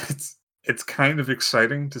fair, it's kind of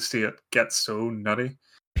exciting to see it get so nutty.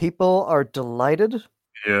 People are delighted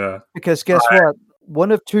Yeah. because guess what?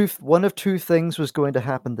 one of two things was going to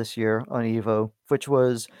happen this year on Evo, which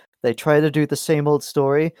was they try to do the same old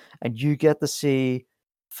story, and you get to see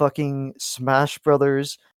fucking Smash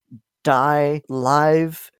Brothers die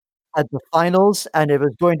live at the finals, and it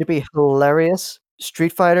was going to be hilarious.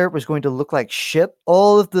 Street Fighter was going to look like shit.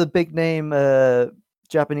 All of the big name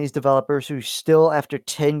Japanese developers who still, after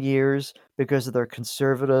 10 years, because of their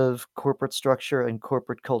conservative corporate structure and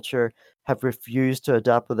corporate culture, have refused to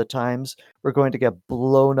adapt with the times, were going to get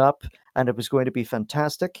blown up, and it was going to be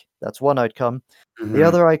fantastic. That's one outcome. The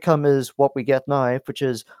other outcome is what we get now, which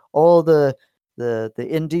is all the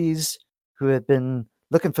indies who have been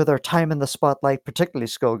looking for their time in the spotlight, particularly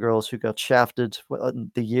Skullgirls, who got shafted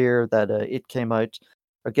the year that it came out,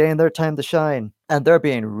 are getting their time to shine, and they're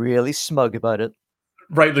being really smug about it.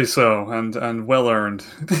 Rightly so, and well earned.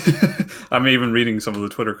 I'm even reading some of the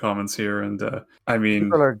Twitter comments here, and I mean,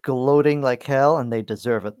 People are gloating like hell, and they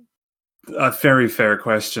deserve it. a very fair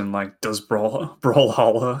question. Like, does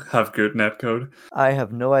Brawlhalla have good netcode? I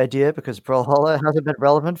have no idea because Brawlhalla hasn't been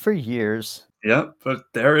relevant for years. Yep, but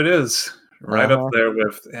there it is, right up Uh-huh. there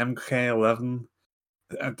with MK11.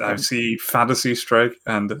 And I Um, see Fantasy Strike,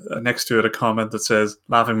 and next to it a comment that says,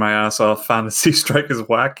 "Laughing my ass off. Fantasy Strike is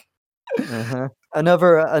whack." uh-huh.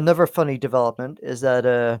 Another funny development is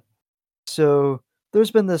that so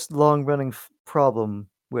there's been this long-running problem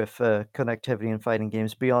with connectivity in fighting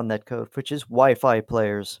games beyond netcode, which is Wi-Fi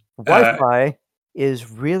players. Uh, Wi-Fi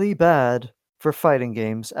is really bad for fighting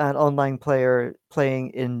games and online playing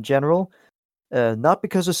in general. Not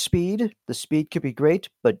because of speed, the speed could be great,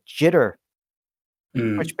 but jitter, which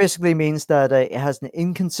mm, basically means that it has an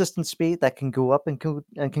inconsistent speed that can go up and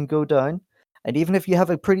can go down. And even if you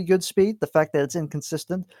have a pretty good speed, the fact that it's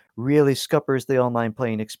inconsistent really scuppers the online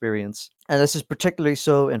playing experience. And this is particularly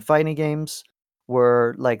so in fighting games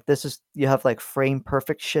where you have like frame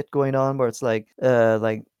perfect shit going on where it's like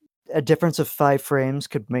a difference of 5 frames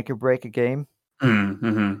could make or break a game.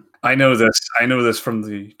 mhm. I know this. I know this from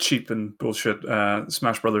the cheap and bullshit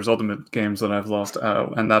Smash Brothers Ultimate games that I've lost,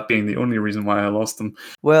 and that being the only reason why I lost them.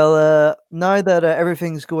 Well, now that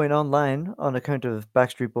everything's going online on account of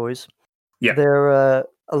Backstreet Boys, Yeah. there a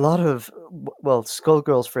lot of well,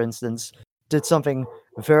 Skullgirls, for instance, did something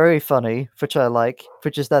very funny, which I like,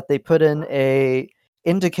 which is that they put in a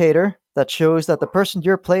indicator that shows that the person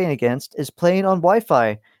you're playing against is playing on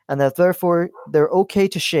Wi-Fi, and that therefore they're okay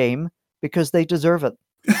to shame because they deserve it.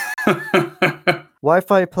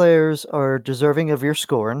 Wi-Fi players are deserving of your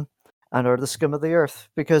scorn and are the scum of the earth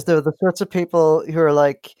because they're the sorts of people who are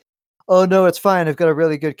like, "Oh no, it's fine. I've got a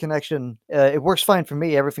really good connection. It works fine for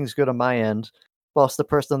me. Everything's good on my end." Whilst the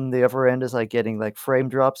person on the other end is like getting like frame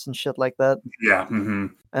drops and shit like that. Yeah. Hmm.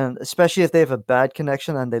 And especially if they have a bad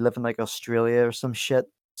connection and they live in like Australia or some shit.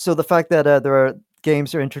 So the fact that there are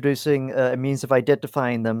games are introducing a means of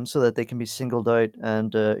identifying them so that they can be singled out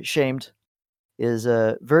and shamed is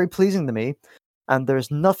very pleasing to me. And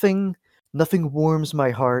there's nothing warms my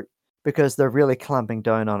heart because they're really clamping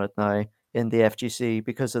down on it now in the FGC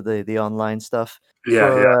because of the online stuff. Yeah.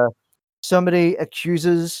 Yeah. Where somebody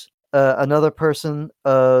accuses another person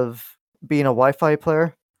of being a Wi-Fi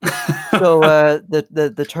player. So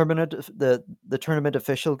the tournament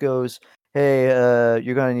official goes, "Hey,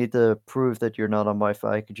 you're gonna need to prove that you're not on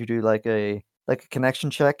Wi-Fi. Could you do like a connection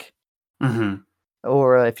check?" Hmm.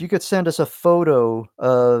 Or if you could send us a photo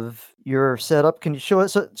of your setup, can you show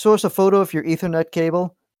us a photo of your Ethernet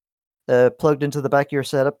cable plugged into the back of your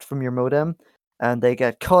setup from your modem? And they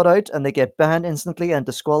get caught out and they get banned instantly and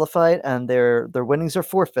disqualified, and their winnings are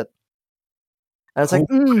forfeit. And it's like,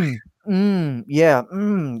 Oh. yeah,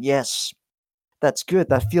 yes, that's good.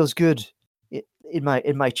 That feels good in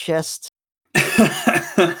my chest.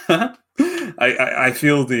 I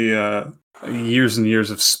feel the years and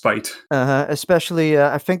years of spite. Especially,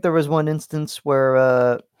 I think there was one instance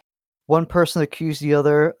where one person accused the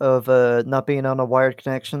other of not being on a wired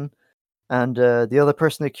connection, and the other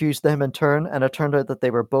person accused them in turn, and it turned out that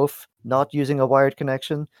they were both not using a wired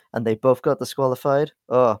connection, and they both got disqualified.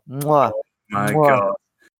 Oh, mwah, Oh my mwah. god,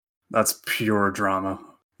 that's pure drama.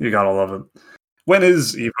 You gotta love it. When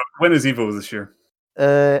is Evo? When is Evo this year?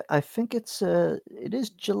 I think it is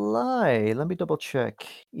July. Let me double check.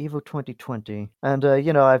 Evo 2020. And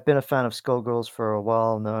I've been a fan of Skullgirls for a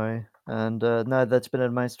while now. And now that's been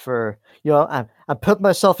announced for I'm putting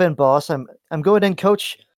myself in, boss. I'm going in,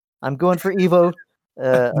 coach. I'm going for Evo.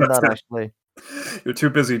 I'm That's not actually. it. You're too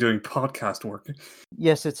busy doing podcast work.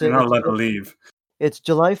 Yes, You're not allowed to leave. it's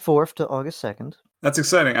July 4th to August 2nd. That's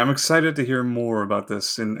exciting. I'm excited to hear more about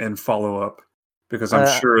this in follow up because I'm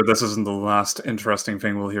Uh, sure this isn't the last interesting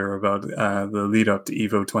thing we'll hear about the lead up to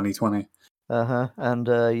Evo 2020. And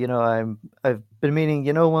I've been meaning,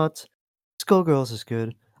 you know what? Skullgirls is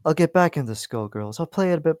good. I'll get back into Skullgirls. I'll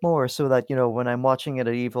play it a bit more so that, when I'm watching it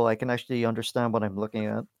at Evo, I can actually understand what I'm looking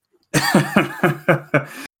at.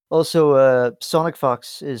 Also, Sonic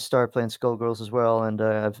Fox is started playing Skullgirls as well, and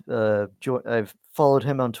I've followed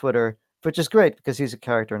him on Twitter, which is great because he's a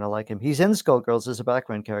character and I like him. He's in Skullgirls as a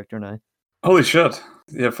background character now. Holy shit!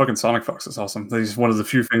 Yeah, fucking Sonic Fox is awesome. He's one of the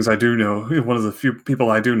few things I do know. One of the few people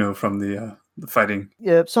I do know from the fighting.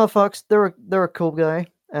 Yeah, Sonic Fox, they're a cool guy,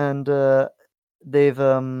 and they've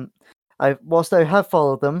whilst I have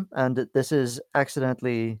followed them, and this is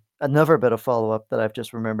accidentally another bit of follow up that I've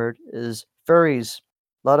just remembered is furries.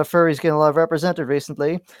 A lot of furries getting a lot represented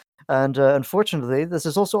recently, and unfortunately, this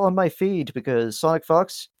is also on my feed because Sonic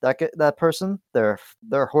Fox, that person, they're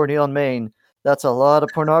horny on main. That's a lot of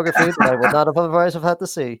pornography that I would not have otherwise have had to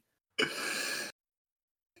see.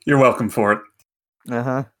 You're welcome for it.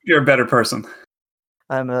 You're a better person.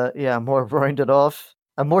 I'm more rounded off.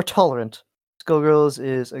 I'm more tolerant. Skullgirls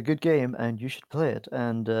is a good game, and you should play it.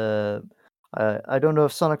 And I don't know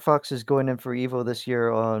if Sonic Fox is going in for Evo this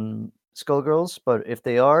year on Skullgirls, but if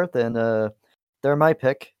they are, then they're my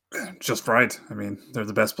pick. Just right. I mean, they're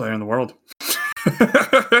the best player in the world,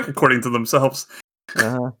 according to themselves.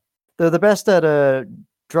 They're the best at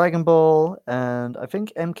Dragon Ball, and I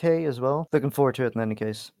think MK as well. Looking forward to it in any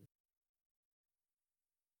case.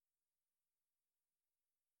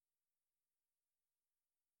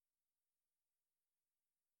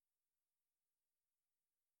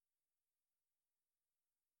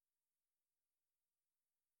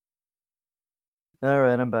 All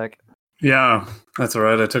right, I'm back. Yeah, that's all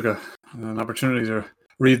right. I took an opportunity to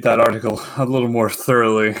read that article a little more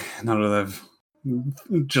thoroughly now that I've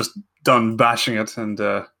just done bashing it. And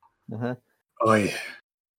oh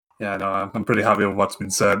yeah, no, I'm pretty happy with what's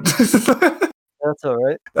been said. That's all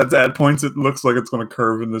right. At points, it looks like it's going to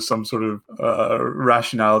curve into some sort of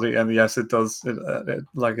rationality, and yes, it does. It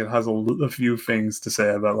has a few things to say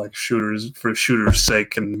about like shooters for shooters'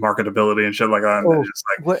 sake and marketability and shit like that. Oh, just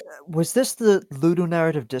like, what was this the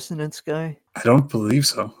ludonarrative dissonance guy? I don't believe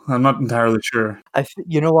so. I'm not entirely sure.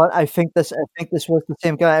 You know what? I think this was the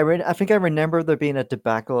same guy. I think I remember there being a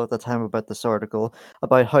debacle at the time about this article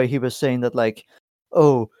about how he was saying that like,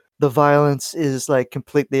 oh, the violence is like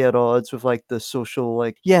completely at odds with like the social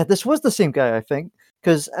like. Yeah, this was the same guy. I think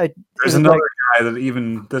because there's another guy that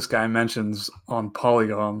even this guy mentions on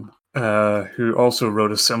Polygon. Who also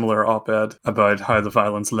wrote a similar op-ed about how the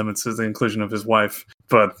violence limits the inclusion of his wife,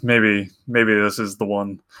 but maybe this is the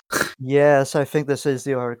one. Yes, I think this is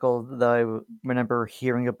the article that I remember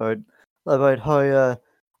hearing about how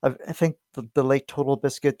I think the late Total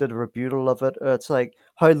Biscuit did a rebuttal of it. It's like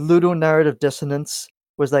how ludonarrative dissonance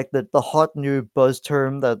was like the hot new buzz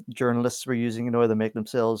term that journalists were using in order to make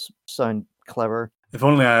themselves sound clever. If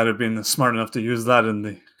only I had been smart enough to use that in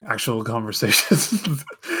the actual conversations.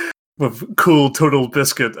 With cool Total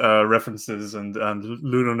Biscuit references and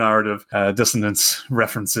ludonarrative dissonance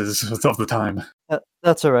references of the time.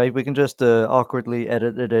 That's all right. We can just awkwardly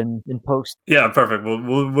edit it in post. Yeah, perfect.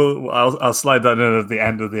 I'll slide that in at the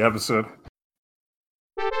end of the episode.